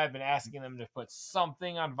happen, but I've been asking them to put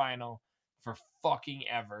something on vinyl for fucking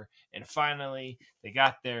ever, and finally they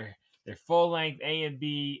got their full-length A and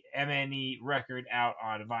B MNE record out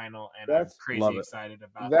on vinyl, and I'm crazy excited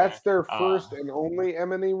about that. That's their first and only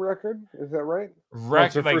MNE record, is that right?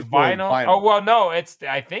 Record, like vinyl? Oh well, no, I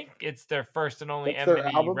think it's their first and only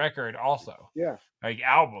MNE record, also. Yeah, like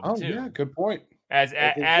album too. Yeah, good point. As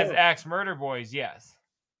Axe Murder Boys, yes.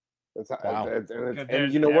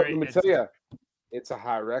 And you know what? Let me tell you, it's a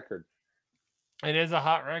hot record. It is a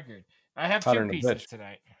hot record. I have 2 pieces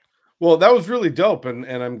tonight. Well, that was really dope, and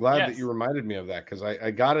I'm glad that you reminded me of that because I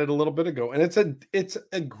got it a little bit ago, and it's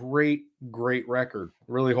a great record.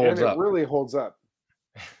 Really holds up. It really holds up.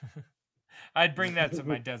 I'd bring that to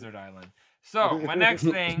my desert island. So my next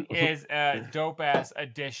thing is a dope ass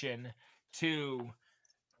addition to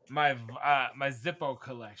my Zippo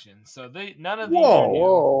collection. So none of these are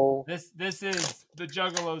new. This is the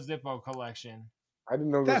Juggalo Zippo collection. I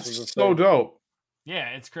didn't know that's this was so dope. Yeah,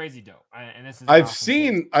 it's crazy dope. And this is I've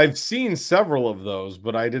seen several of those,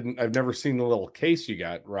 but I've never seen the little case you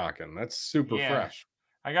got rocking. That's super fresh.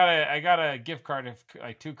 I got a gift card of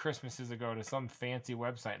like 2 Christmases ago to some fancy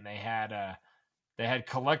website, and they had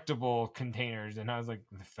collectible containers, and I was like,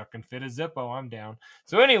 fucking fit a Zippo, I'm down.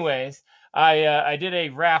 So anyways, I did a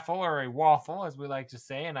raffle or a waffle, as we like to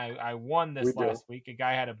say, and I won this last week. A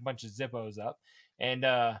guy had a bunch of Zippos up, and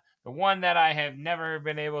the one that I have never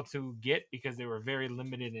been able to get because they were very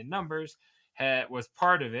limited in numbers was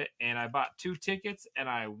part of it, and I bought 2 tickets, and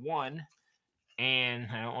I won, and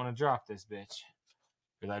I don't want to drop this bitch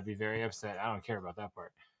because I'd be very upset. I don't care about that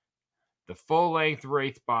part. The full-length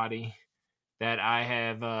Wraith body that I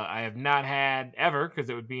have not had ever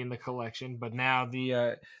because it would be in the collection, but now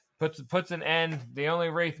the puts an end. The only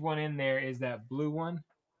Wraith one in there is that blue one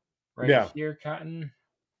right here, Cotton.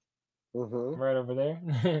 Right over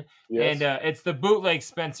there. Yes. And it's the bootleg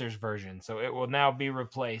Spencer's version, so it will now be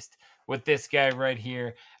replaced with this guy right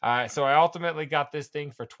here. So I ultimately got this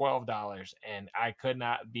thing for $12, and I could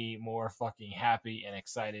not be more fucking happy and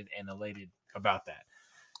excited and elated about that.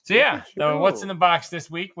 So yeah, what's in the box this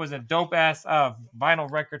week was a dope ass vinyl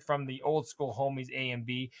record from the Old School Homies A and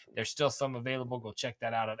B. There's still some available. Go check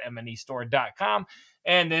that out at mnestore.com.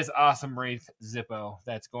 And this awesome Wraith Zippo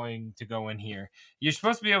that's going to go in here. You're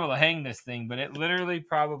supposed to be able to hang this thing, but it literally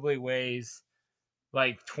probably weighs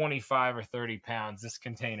like 25 or 30 pounds, this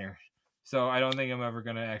container. So I don't think I'm ever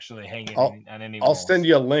going to actually hang it on any walls. I'll send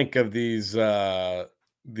you a link of these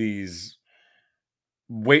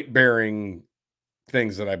weight-bearing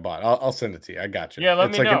things that I bought. I'll send it to you. I got you. Yeah,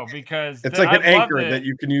 let me know because it's like an anchor that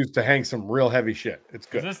you can use to hang some real heavy shit. It's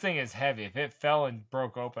good. This thing is heavy. If it fell and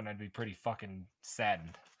broke open, I'd be pretty fucking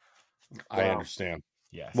saddened. I understand.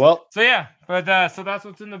 Yes. Well, so yeah, but so that's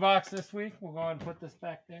what's in the box this week. We'll go ahead and put this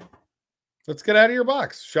back there. Let's get out of your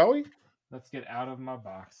box, shall we? Let's get out of my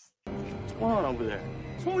box. What's going on over there?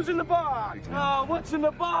 Who's in the box? What's in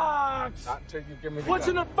the box? What's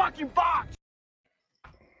in the fucking box?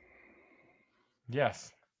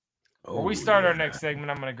 Yes. Before we start our next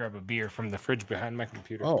segment, I'm going to grab a beer from the fridge behind my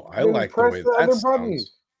computer. Oh, I like the way that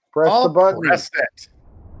sounds. Press the button. Press it.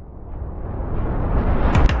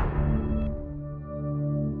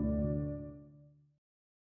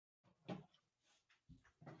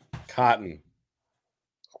 Cotton.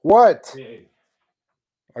 What?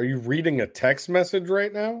 Are you reading a text message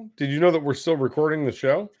right now? Did you know that we're still recording the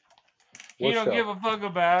show? You don't give a fuck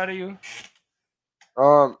about you.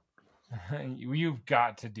 You've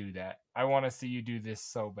got to do that. I want to see you do this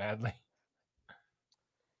so badly.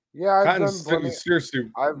 Yeah, seriously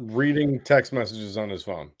reading text messages on his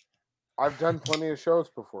phone. I've done plenty of shows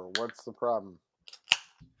before. What's the problem?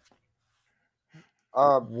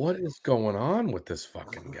 What is going on with this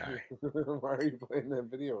fucking guy? Why are you playing that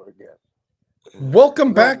video again?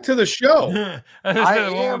 Welcome back to the show. I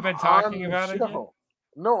am we've been talking about it.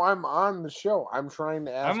 No, I'm on the show. I'm trying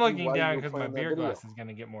to ask. I'm looking down because my beer glass is going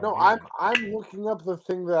to get more. No, I'm looking up the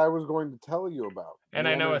thing that I was going to tell you about. And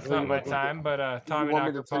I know it's not my time, but Tommy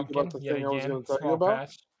Knocker Pumpkin yet again. Small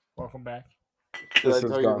patch. Welcome back. This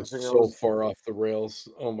has gone so far off the rails.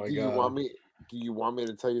 Oh my god! Do you want me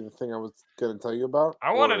to tell you the thing I was going to tell you about?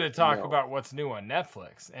 I wanted to talk about what's new on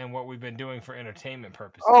Netflix and what we've been doing for entertainment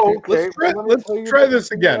purposes. Oh, okay. Let's try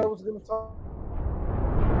this again.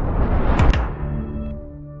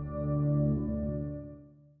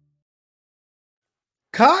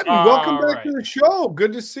 Cotton, welcome back to the show.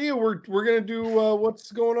 Good to see you. We're gonna do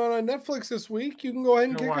what's going on Netflix this week. You can go ahead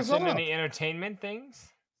and kick us off. Any entertainment things?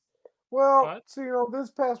 Well, so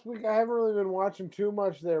this past week I haven't really been watching too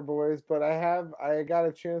much there, boys, but I got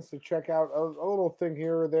a chance to check out a little thing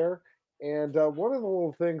here or there, and one of the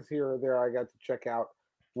little things here or there I got to check out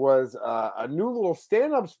was a new little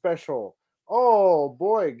stand-up special. Oh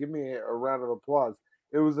boy, give me a round of applause.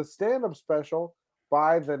 It was a stand-up special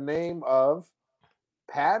by the name of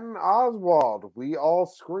Patton Oswalt. We All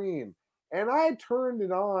Scream. And I turned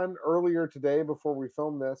it on earlier today before we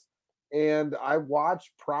filmed this, and I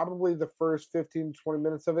watched probably the first 15 to 20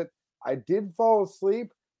 minutes of it. I did fall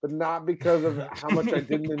asleep, but not because of how much I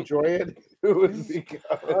didn't enjoy it. It was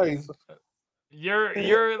because your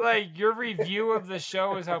review of the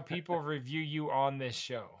show is how people review you on this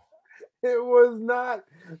show. It was not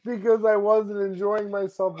because I wasn't enjoying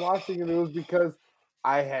myself watching it. It was because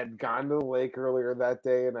I had gone to the lake earlier that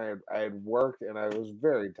day, and I had worked, and I was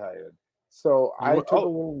very tired. So I took a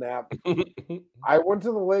little nap. I went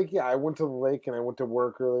to the lake. Yeah, I went to the lake, and I went to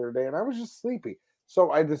work earlier today, and I was just sleepy.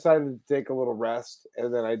 So I decided to take a little rest,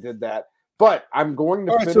 and then I did that. But I'm going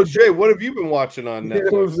to finish. So Jay, what have you been watching on Netflix?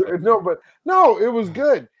 It was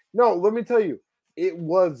good. No, let me tell you, it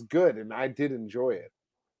was good, and I did enjoy it.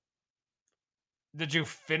 Did you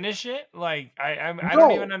finish it? Like I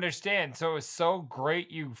don't even understand. So it was so great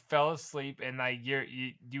you fell asleep, and like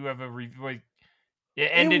you have a like. It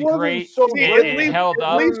ended great. So it held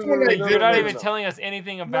up. You're not even telling us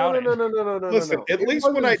anything about it. No. Listen, at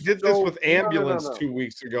least when I did this with Ambulance 2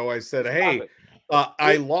 weeks ago, I said, "Hey,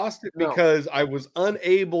 I lost it because I was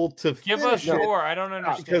unable to give us more." I don't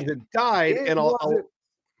understand because it died, and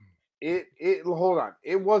It hold on.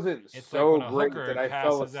 It wasn't so great that I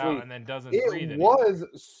fell asleep. Out and then doesn't breathe it was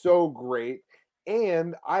so great,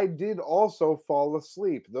 and I did also fall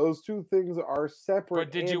asleep. Those two things are separate.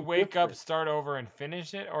 But did you wake up, start over, and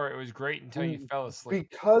finish it, or it was great until you fell asleep?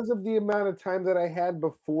 Because of the amount of time that I had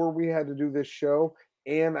before we had to do this show,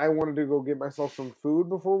 and I wanted to go get myself some food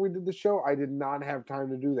before we did the show, I did not have time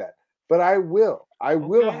to do that. But I will. I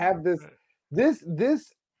will have this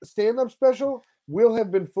stand-up special will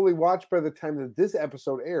have been fully watched by the time that this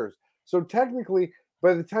episode airs. So technically,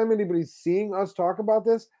 by the time anybody's seeing us talk about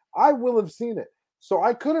this, I will have seen it. So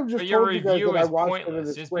I could have just told you guys that I watched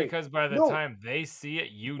it. Just because by the time they see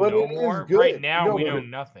it, you know more. Right now, we know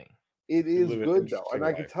nothing. It is good though, and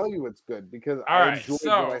I can tell you it's good because I enjoyed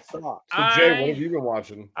what I saw. So Jay, what have you been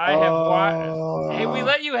watching? I have watched. Hey, we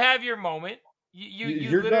let you have your moment.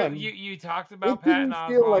 You're done. You talked about Patton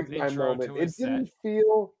Oswalt. It didn't feel like my moment. It didn't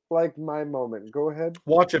feel like my moment. Go ahead.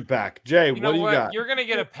 Watch it back. Jay, what do you got? You're going to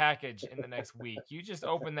get a package in the next week. You just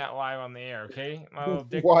open that live on the air, okay? My little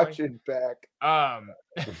dick Watch boy. it back. I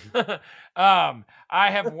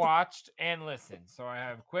have watched and listened. So I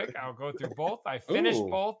have quick. I'll go through both. I finished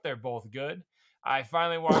both. They're both good. I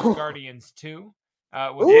finally watched Guardians 2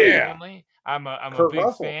 with my family. I'm a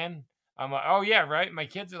big fan. I'm like, oh yeah, right. My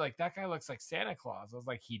kids are like, that guy looks like Santa Claus. I was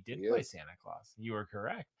like, he did play Santa Claus. You were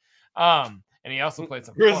correct. And he also played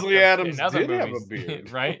some Grizzly Adams in other did movies, have a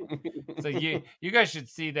beard, right? So you guys should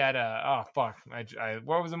see that. Oh fuck,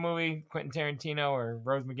 what was the movie? Quentin Tarantino or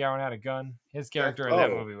Rose McGowan had a gun. His character in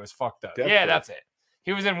that movie was fucked up. Yeah, that's it.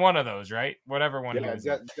 He was in one of those, right? Whatever one he was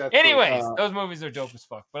in. Anyways, those movies are dope as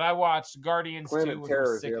fuck. But I watched Guardians 2, which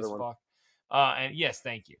was sick as fuck. And yes,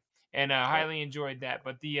 thank you. And highly enjoyed that.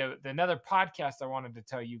 But the another podcast I wanted to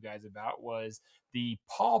tell you guys about was the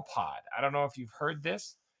Paul Pod. I don't know if you've heard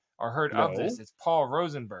this or heard of this. It's Paul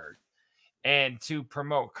Rosenberg. And to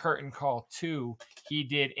promote Curtain Call 2, he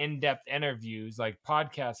did in-depth interviews, like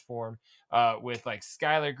podcast form, with like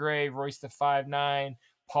Skylar Grey, Royce the 5'9",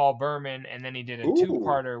 Paul Berman, and then he did a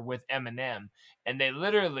two-parter with Eminem. And they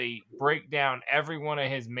literally break down every one of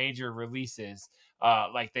his major releases.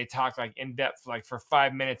 Like they talk like in depth, like for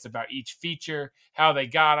 5 minutes about each feature, how they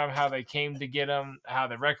got them, how they came to get them, how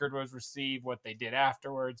the record was received, what they did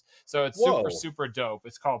afterwards. So it's super dope.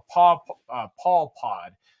 It's called Paul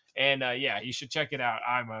Pod, and yeah, you should check it out.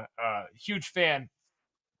 I'm a huge fan,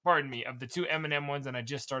 pardon me, of the two Eminem ones, and I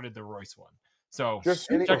just started the Royce one. So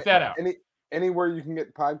check that out. Anywhere you can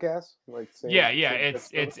get podcasts, like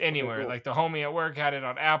it's anywhere. Like the homie at work had it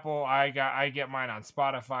on Apple. I get mine on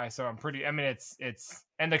Spotify. So I'm pretty. I mean, it's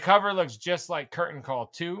and the cover looks just like Curtain Call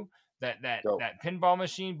 2, that pinball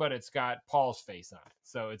machine, but it's got Paul's face on it.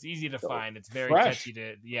 So it's easy to find. It's very catchy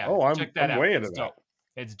to check that out. It's dope.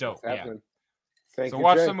 It's dope. So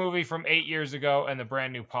watch the movie from 8 years ago and the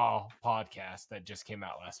brand new Paul podcast that just came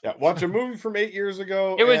out last week. Watch a movie from 8 years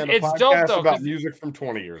ago. It's dope though about music from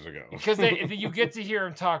 20 years ago. Because you get to hear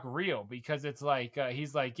him talk real. Because it's like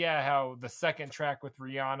he's like, how the second track with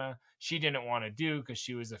Rihanna she didn't want to do because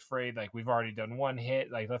she was afraid, like, we've already done one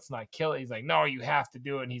hit, like, let's not kill it. He's like, no, you have to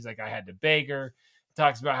do it. And he's like, I had to beg her.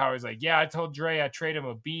 talks about how he's like, yeah, I told Dre I trade him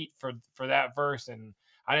a beat for that verse, and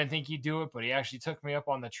I didn't think he'd do it, but he actually took me up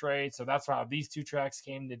on the trade. So that's how these 2 tracks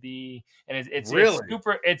came to be. And it's really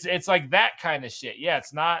super. It's like that kind of shit. Yeah,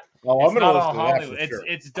 it's not. Oh, it's I'm gonna not listen all to that Hollywood. for sure.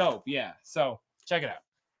 It's dope. Yeah. So check it out.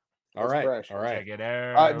 All right. Check it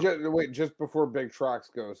out. Just before Big Trox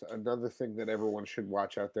goes, another thing that everyone should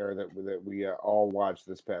watch out there that we all watched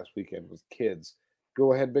this past weekend was Kids.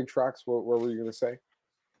 Go ahead, Big Trox. What were you going to say?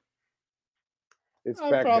 It's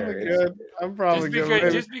I'm back probably there. good. I'm probably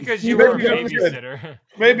good. Just because you were a babysitter.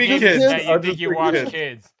 Maybe Kids. That you think you watch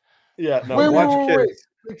Kids. Yeah, no, watch Kids.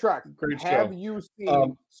 Big Trox. Great Have show. you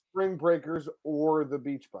seen Spring Breakers or The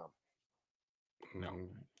Beach Bum? No,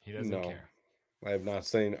 he doesn't care. I have not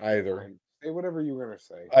seen either. Say whatever you were going to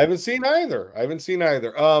say. I haven't seen either.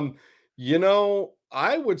 You know,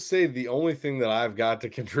 I would say the only thing that I've got to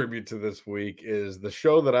contribute to this week is the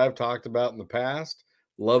show that I've talked about in the past,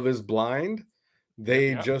 Love is Blind.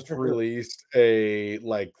 They just released a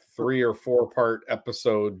 3 or 4 part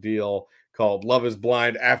episode deal called Love is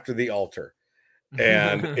Blind After the Altar.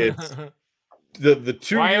 And it's the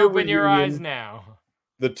 2 Why year open your eyes reunion. now?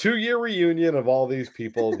 The 2-year reunion of all these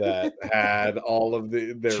people that had all of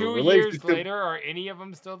their 2 relationships. years later, are any of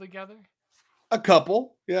them still together? A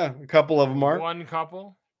couple, yeah, a couple of them are. One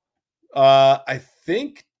couple. I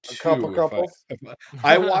think a couple.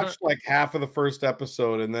 I watched half of the first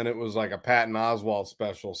episode, and then it was like a Patton Oswalt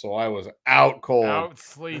special, so I was out cold, out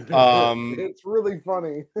sleeping. It's really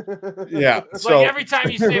funny. Yeah, it's like every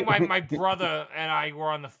time you say my brother and I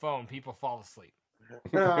were on the phone, people fall asleep.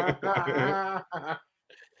 I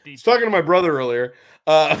was talking to my brother earlier.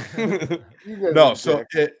 No, so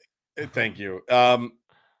thank you.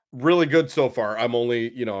 Really good so far. I'm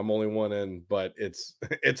only one in, but it's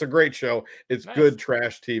a great show. It's good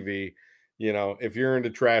trash TV. You know, if you're into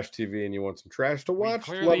trash TV and you want some trash to watch,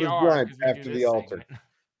 Love is Blind After the Altar.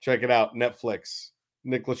 Check it out. Netflix.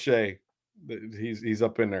 Nick Lachey. He's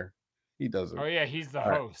up in there. He does it. Oh yeah, he's the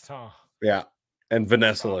host, huh? Yeah. And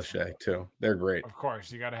Vanessa Lachey too. They're great. Of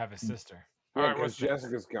course, you got to have a sister. Yeah, all right, what's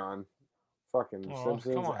Jessica's gone. Fucking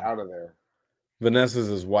Simpsons out of there. Vanessa's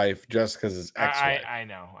his wife. Jessica's his ex-wife. I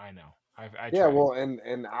know. I yeah, well, and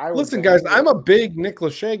I listen, guys. I'm a big Nick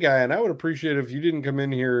Lachey guy, and I would appreciate if you didn't come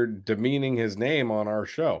in here demeaning his name on our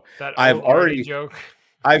show.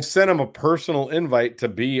 I've sent him a personal invite to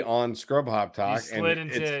be on Scrub Hop Talk. You slid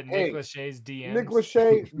into Nick Lachey's DMs. Nick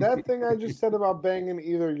Lachey, that thing I just said about banging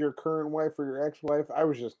either your current wife or your ex-wife, I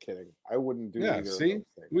was just kidding. I wouldn't do either of those things.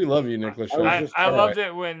 We love you, Nick Lachey. I loved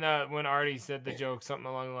it when Artie said the joke, something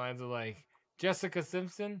along the lines of like, Jessica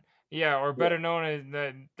Simpson? Yeah, or better known as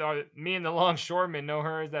me and the Longshoremen know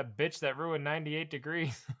her as that bitch that ruined 98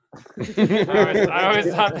 Degrees. I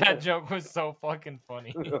always thought that joke was so fucking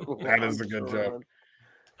funny. That is a good joke.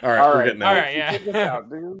 All right, we're getting out. All right, yeah. Check this out.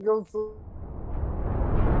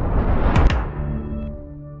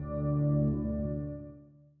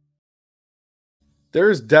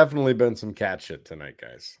 There's definitely been some cat shit tonight,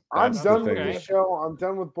 guys. I'm done with the show. I'm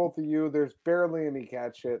done with both of you. There's barely any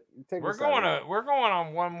cat shit. We're going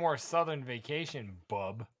on one more southern vacation,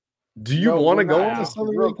 bub. Do you want to go on a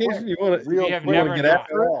southern vacation? You want to get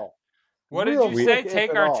after it? What did you say?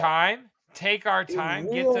 Take our time. Take our time.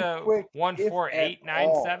 Get to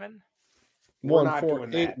 14897.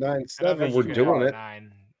 14897. We're doing it.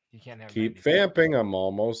 You can't have Keep vamping. I'm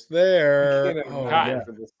almost there.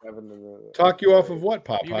 Talk you off of what,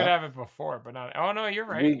 Pop? You could have it before, but not. Oh no, you're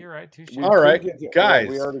right. You're right. All right, guys.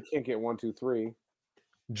 We already can't get 1, 2, 3.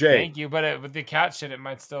 Jay, thank you. But with the cat shit, it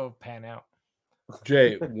might still pan out.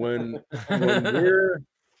 Jay, when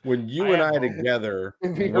you and I together,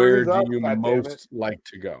 where do you most like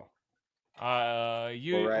to go?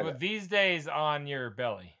 These days on your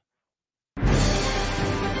belly.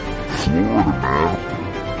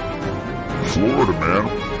 Florida,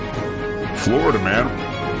 man.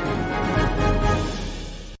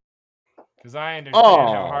 Because I understand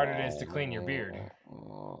how hard it is to clean your beard.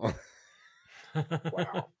 Wow.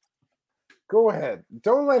 Go ahead.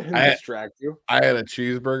 Don't let him distract you. I had a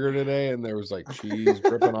cheeseburger today, and there was like cheese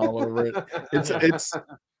dripping all over it.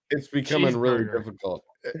 It's becoming really difficult.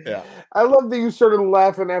 Yeah. I love that you started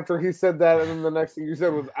laughing after he said that, and then the next thing you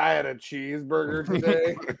said was, "I had a cheeseburger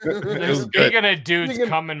today." Speaking of dudes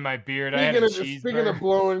coming my beard, I had a cheeseburger. Speaking of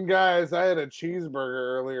blowing guys, I had a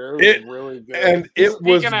cheeseburger earlier. It was really good. And it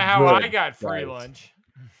speaking was of how good, I got free guys. lunch.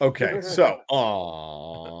 Okay, so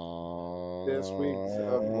this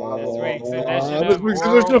week's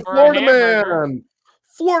edition of Florida Man.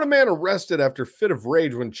 Florida man arrested after fit of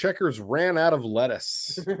rage when Checkers ran out of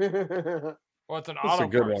lettuce. Well, it's an auto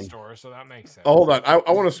parts store, so that makes sense. Oh, hold on,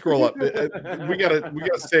 I want to scroll up. We gotta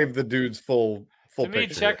save the dude's full full To me,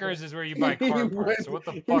 picture. Checkers is where you buy car parts. So what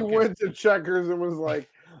the fuck? He went to Checkers and was like,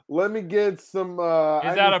 "Let me get some."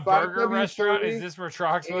 Is that a burger restaurant? Is this where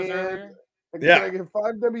Trox was earlier? Can I get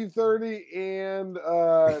 5 W30 and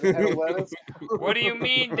a lettuce? What do you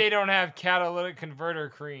mean they don't have catalytic converter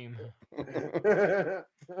cream? All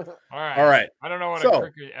right. I don't know what so,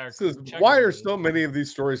 a cricket. Says, why are so many of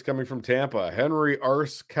these stories coming from Tampa? Henry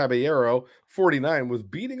Arce Caballero, 49, was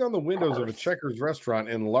beating on the windows of a Checkers restaurant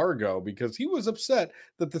in Largo because he was upset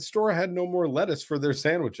that the store had no more lettuce for their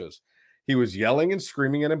sandwiches. He was yelling and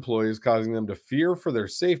screaming at employees, causing them to fear for their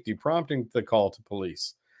safety, prompting the call to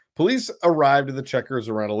police. Police arrived at the Checkers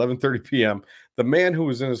around 11:30 p.m. The man who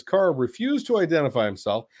was in his car refused to identify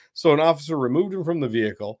himself, so an officer removed him from the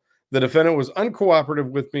vehicle. The defendant was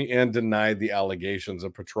uncooperative with me and denied the allegations, a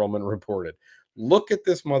patrolman reported. Look at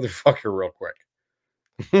this motherfucker real quick.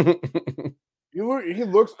 He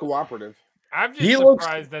looks cooperative. I'm just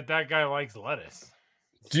surprised that guy likes lettuce.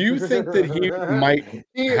 Do you think that he might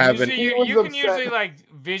have you can usually like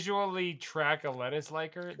visually track a lettuce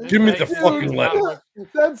liker? Give me the fucking lettuce.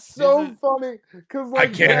 That's so funny because like,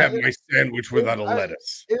 I can't have my sandwich without a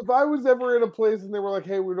lettuce. If I was ever in a place and they were like,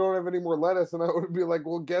 "Hey, we don't have any more lettuce," and I would be like,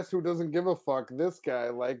 "Well, guess who doesn't give a fuck? This guy.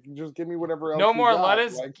 Like, just give me whatever else." No more got.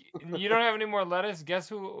 lettuce. Like, you don't have any more lettuce. Guess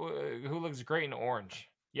who looks great in orange?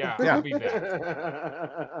 Yeah, I'll be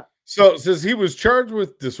back. So it says he was charged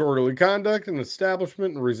with disorderly conduct in the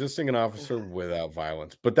establishment and resisting an officer without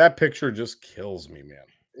violence. But that picture just kills me, man.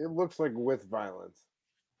 It looks like with violence.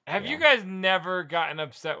 Have you guys never gotten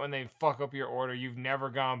upset when they fuck up your order? You've never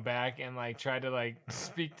gone back and like tried to like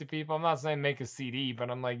speak to people. I'm not saying make a CD, but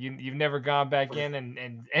I'm like you've never gone back in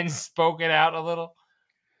and spoke it out a little.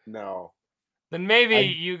 No. Then maybe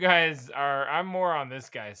you guys are. I'm more on this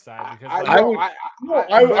guy's side because I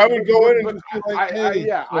would go in and just be like, hey,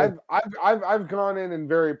 I've gone in and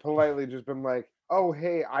very politely just been like, oh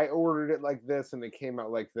hey, I ordered it like this and it came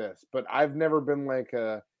out like this. But I've never been like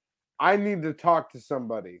I need to talk to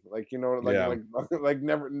somebody, like never. So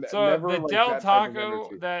never the like Del that type of Taco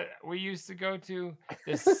energy. that we used to go to,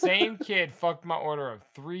 the same kid fucked my order up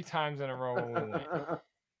 3 times in a row when we went.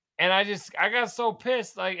 And I got so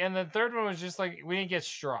pissed, like, and the third one was just like, we didn't get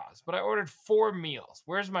straws, but I ordered 4 meals.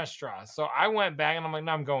 Where's my straws? So I went back and I'm like,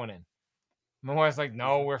 no, I'm going in. My wife's like,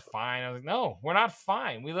 no, we're fine. I was like, no, we're not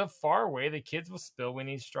fine. We live far away. The kids will spill. We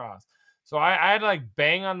need straws. So I had to like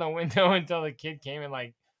bang on the window until the kid came and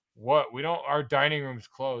like, what? Our dining room's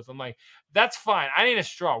closed. I'm like, that's fine. I need a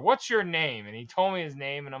straw. What's your name? And he told me his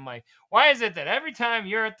name. And I'm like, why is it that every time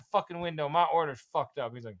you're at the fucking window, my order's fucked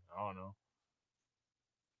up? He's like, I don't know.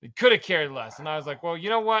 He could have cared less. And I was like, well, you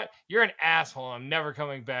know what? You're an asshole. I'm never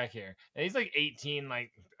coming back here. And he's like 18, like,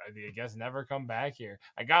 I guess never come back here.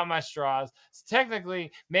 I got my straws. So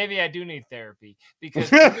technically, maybe I do need therapy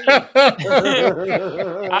because I've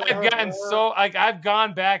gotten I've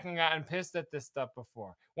gone back and gotten pissed at this stuff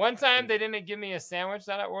before. One time they didn't give me a sandwich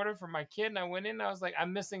that I ordered for my kid, and I went in and I was like,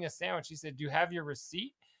 I'm missing a sandwich. He said, do you have your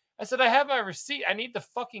receipt? I said, I have my receipt. I need the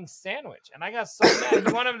fucking sandwich. And I got so mad.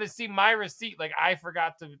 You want him to see my receight like I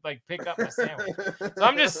forgot to like pick up my sandwich. So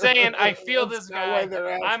I'm just saying, I feel this guy.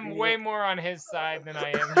 I'm way more on his side than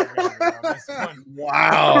I am on this one.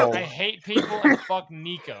 Wow. I hate people and fuck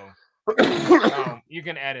Nico. You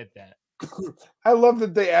can edit that. I love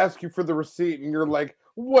that they ask you for the receipt and you're like,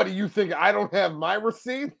 what do you think? I don't have my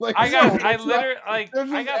receipt? Like I got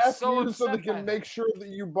so upset so they can make sure that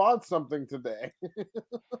you bought something today.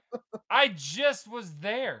 I just was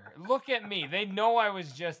there. Look at me. They know I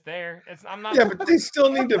was just there. I'm not. Yeah, but they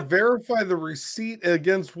still need to verify the receipt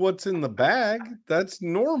against what's in the bag. That's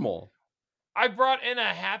normal. I brought in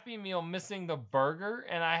a Happy Meal missing the burger,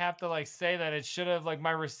 and I have to like say that it should have like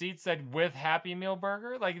my receipt said with Happy Meal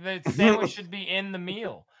burger. Like the sandwich should be in the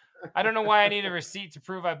meal. I don't know why I need a receipt to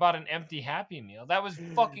prove I bought an empty Happy Meal. That was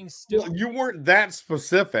fucking stupid. Well, you weren't that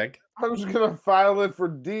specific. I'm just gonna file it for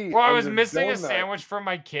D. Well, I was missing a sandwich for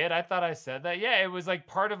my kid. I thought I said that. Yeah, it was like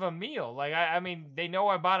part of a meal. Like I mean, they know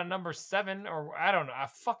I bought a number 7, or I don't know.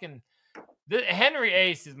 Henry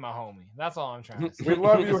Ace is my homie. That's all I'm trying to say. We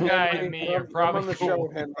love you, this guy Henry. and me are probably on the cool.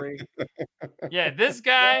 show, Henry. Yeah, this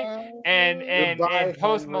guy and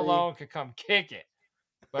Post Henry. Malone could come kick it,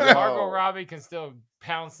 but Margot Robbie can still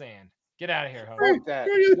pound sand. Get out of here, ho. Fuck that.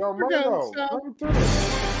 Yo, Margot, come through.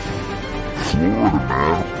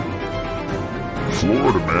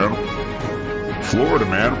 Florida,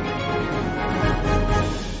 man.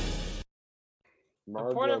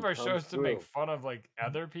 The point of our show is to make fun of like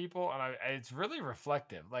other people, and it's really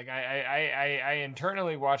reflective. Like I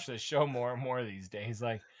internally watch this show more and more these days.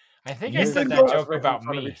 Like I think I said that joke about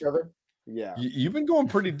me. Yeah. You've been going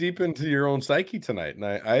pretty deep into your own psyche tonight, and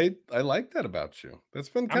I like that about you. That's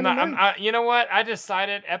been kind of nice. You know what? I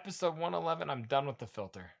decided episode 111. I'm done with the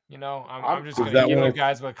filter. You know, I'm just gonna give you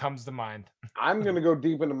guys what comes to mind. I'm gonna go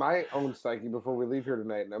deep into my own psyche before we leave here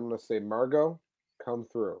tonight, and I'm gonna say, Margot, come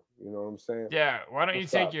through. You know what I'm saying? Yeah. Why don't you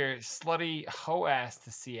take your slutty hoe ass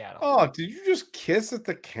to Seattle? Oh, did you just kiss at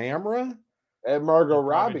the camera? At Margot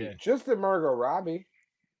Robbie, just at Margot Robbie.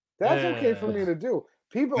 That's okay for me to do.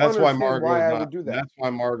 People understand why I would do that. That's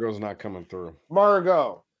why Margot's not coming through.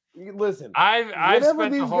 Margot, listen. I've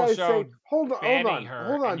spent the whole show hold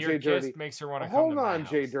on, Jay Dirty. Makes her want to hold on,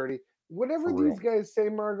 Jay Dirty. Whatever these guys say,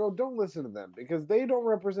 Margot, don't listen to them because they don't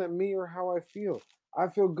represent me or how I feel. I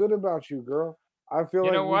feel good about you, girl. I feel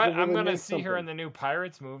you know what? Really I'm gonna see her in the new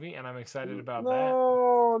Pirates movie, and I'm excited about that.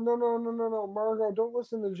 No, Margot, don't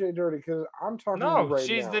listen to Jay Dirty because I'm talking. No, right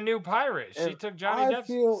she's now. the new pirate. She took Johnny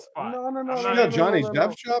Depp's spot. No. She got Johnny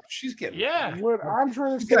Depp's job. She's getting What I'm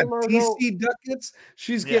trying to say, say, Margot. TC Ducats.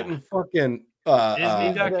 She's getting fucking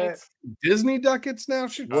Disney Ducats. Disney Ducats now.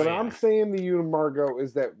 What I'm saying to you, Margot,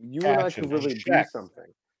 is that you and I could really be something.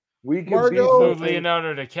 We could Margot,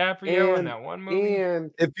 Leonardo DiCaprio in that one movie.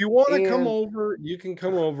 And if you want to come over, you can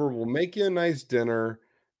come over. We'll make you a nice dinner.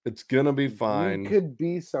 It's gonna be fine. You could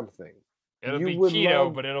be something. It'll be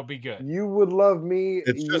keto, but it'll be good. You would love me.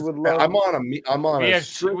 Would love.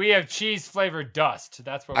 We have cheese flavored dust.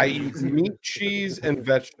 That's what I eat. Meat, cheese, and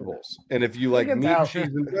vegetables. And if you like meat, cheese,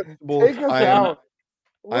 and vegetables,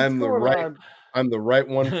 I'm the right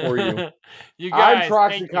one for you. You guys, I'm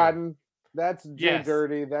Troxy Cotton. That's Jay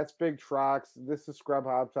Dirty. That's Big Trox. This is Scrub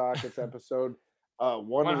Hop Talk. It's episode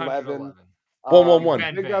 111.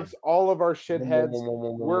 111. Big ups all of our shitheads.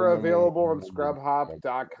 We're available on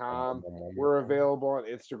scrubhop.com. We're available on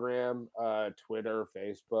Instagram, Twitter,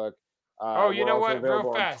 Facebook. You know what?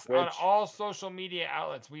 Real fast. On all social media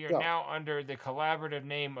outlets, we are now under the collaborative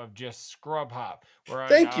name of just Scrub Hop. We're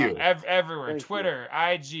on, everywhere. Twitter,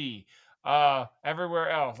 IG.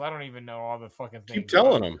 Everywhere else. I don't even know all the fucking things. Keep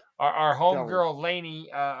telling them. Our homegirl Lainey,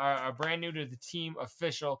 brand new to the team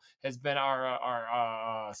official, has been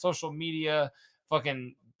our social media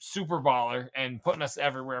fucking super baller and putting us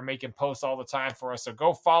everywhere, making posts all the time for us. So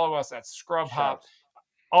go follow us at Scrub Hop,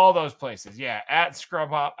 all those places. Yeah, at Scrub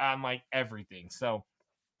Hop on like everything. So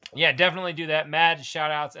yeah, definitely do that. Mad shout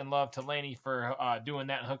outs and love to Lainey for doing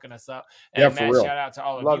that and hooking us up. And mad shout out to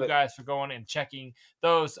all of you guys for going and checking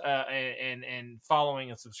those and following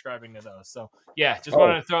and subscribing to those. So yeah, just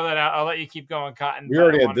wanted to throw that out. I'll let you keep going, Cotton. We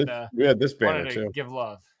already had this. We had this banner too. Give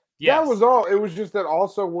love. Yes. That was all. It was just that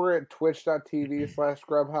also we're at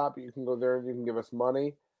twitch.tv/scrubhop. You can go there and you can give us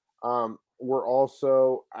money. We're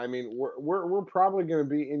also, we're probably going to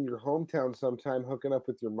be in your hometown sometime hooking up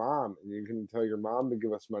with your mom. And you can tell your mom to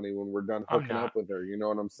give us money when we're done hooking up with her. You know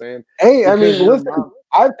what I'm saying? Hey, listen,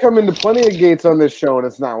 I've come into plenty of gates on this show and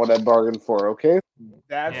it's not what I bargained for, okay?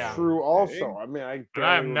 That's true also. I'm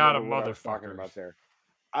not a motherfucker about there.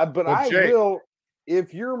 But I will,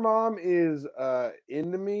 if your mom is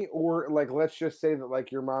into me, or like let's just say that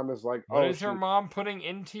like your mom is like, what is her mom putting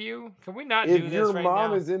into you? Can we not do this right now? If your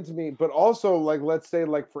mom is into me, but also like let's say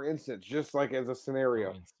like for instance, just like as a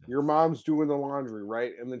scenario, your mom's doing the laundry,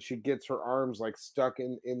 right? And then she gets her arms like stuck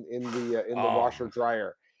in the washer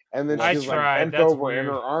dryer. And then she's like bent over and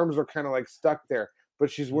her arms are kind of like stuck there. But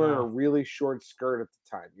she's wearing a really short skirt at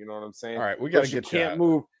the time. You know what I'm saying? All right, we got to get can't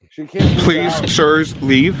move. She can't move. Please, sirs,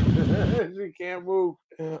 leave. She can't move.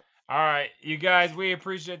 All right, you guys, we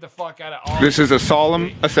appreciate the fuck out of all. This is a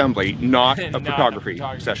solemn assembly, not a photography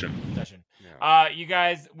session. You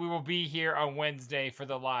guys, we will be here on Wednesday for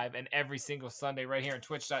the live and every single Sunday right here on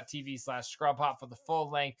twitch.tv/scrubhop for the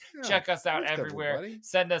full length. Check us out everywhere. Everybody.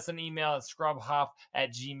 Send us an email at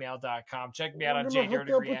scrubhop@gmail.com. Check me out on Jay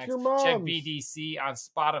Dirty Reacts. Check BDC on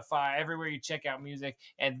Spotify, everywhere you check out music.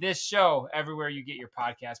 And this show, everywhere you get your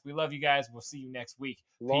podcast. We love you guys. We'll see you next week.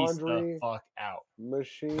 Peace the fuck out.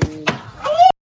 Machine.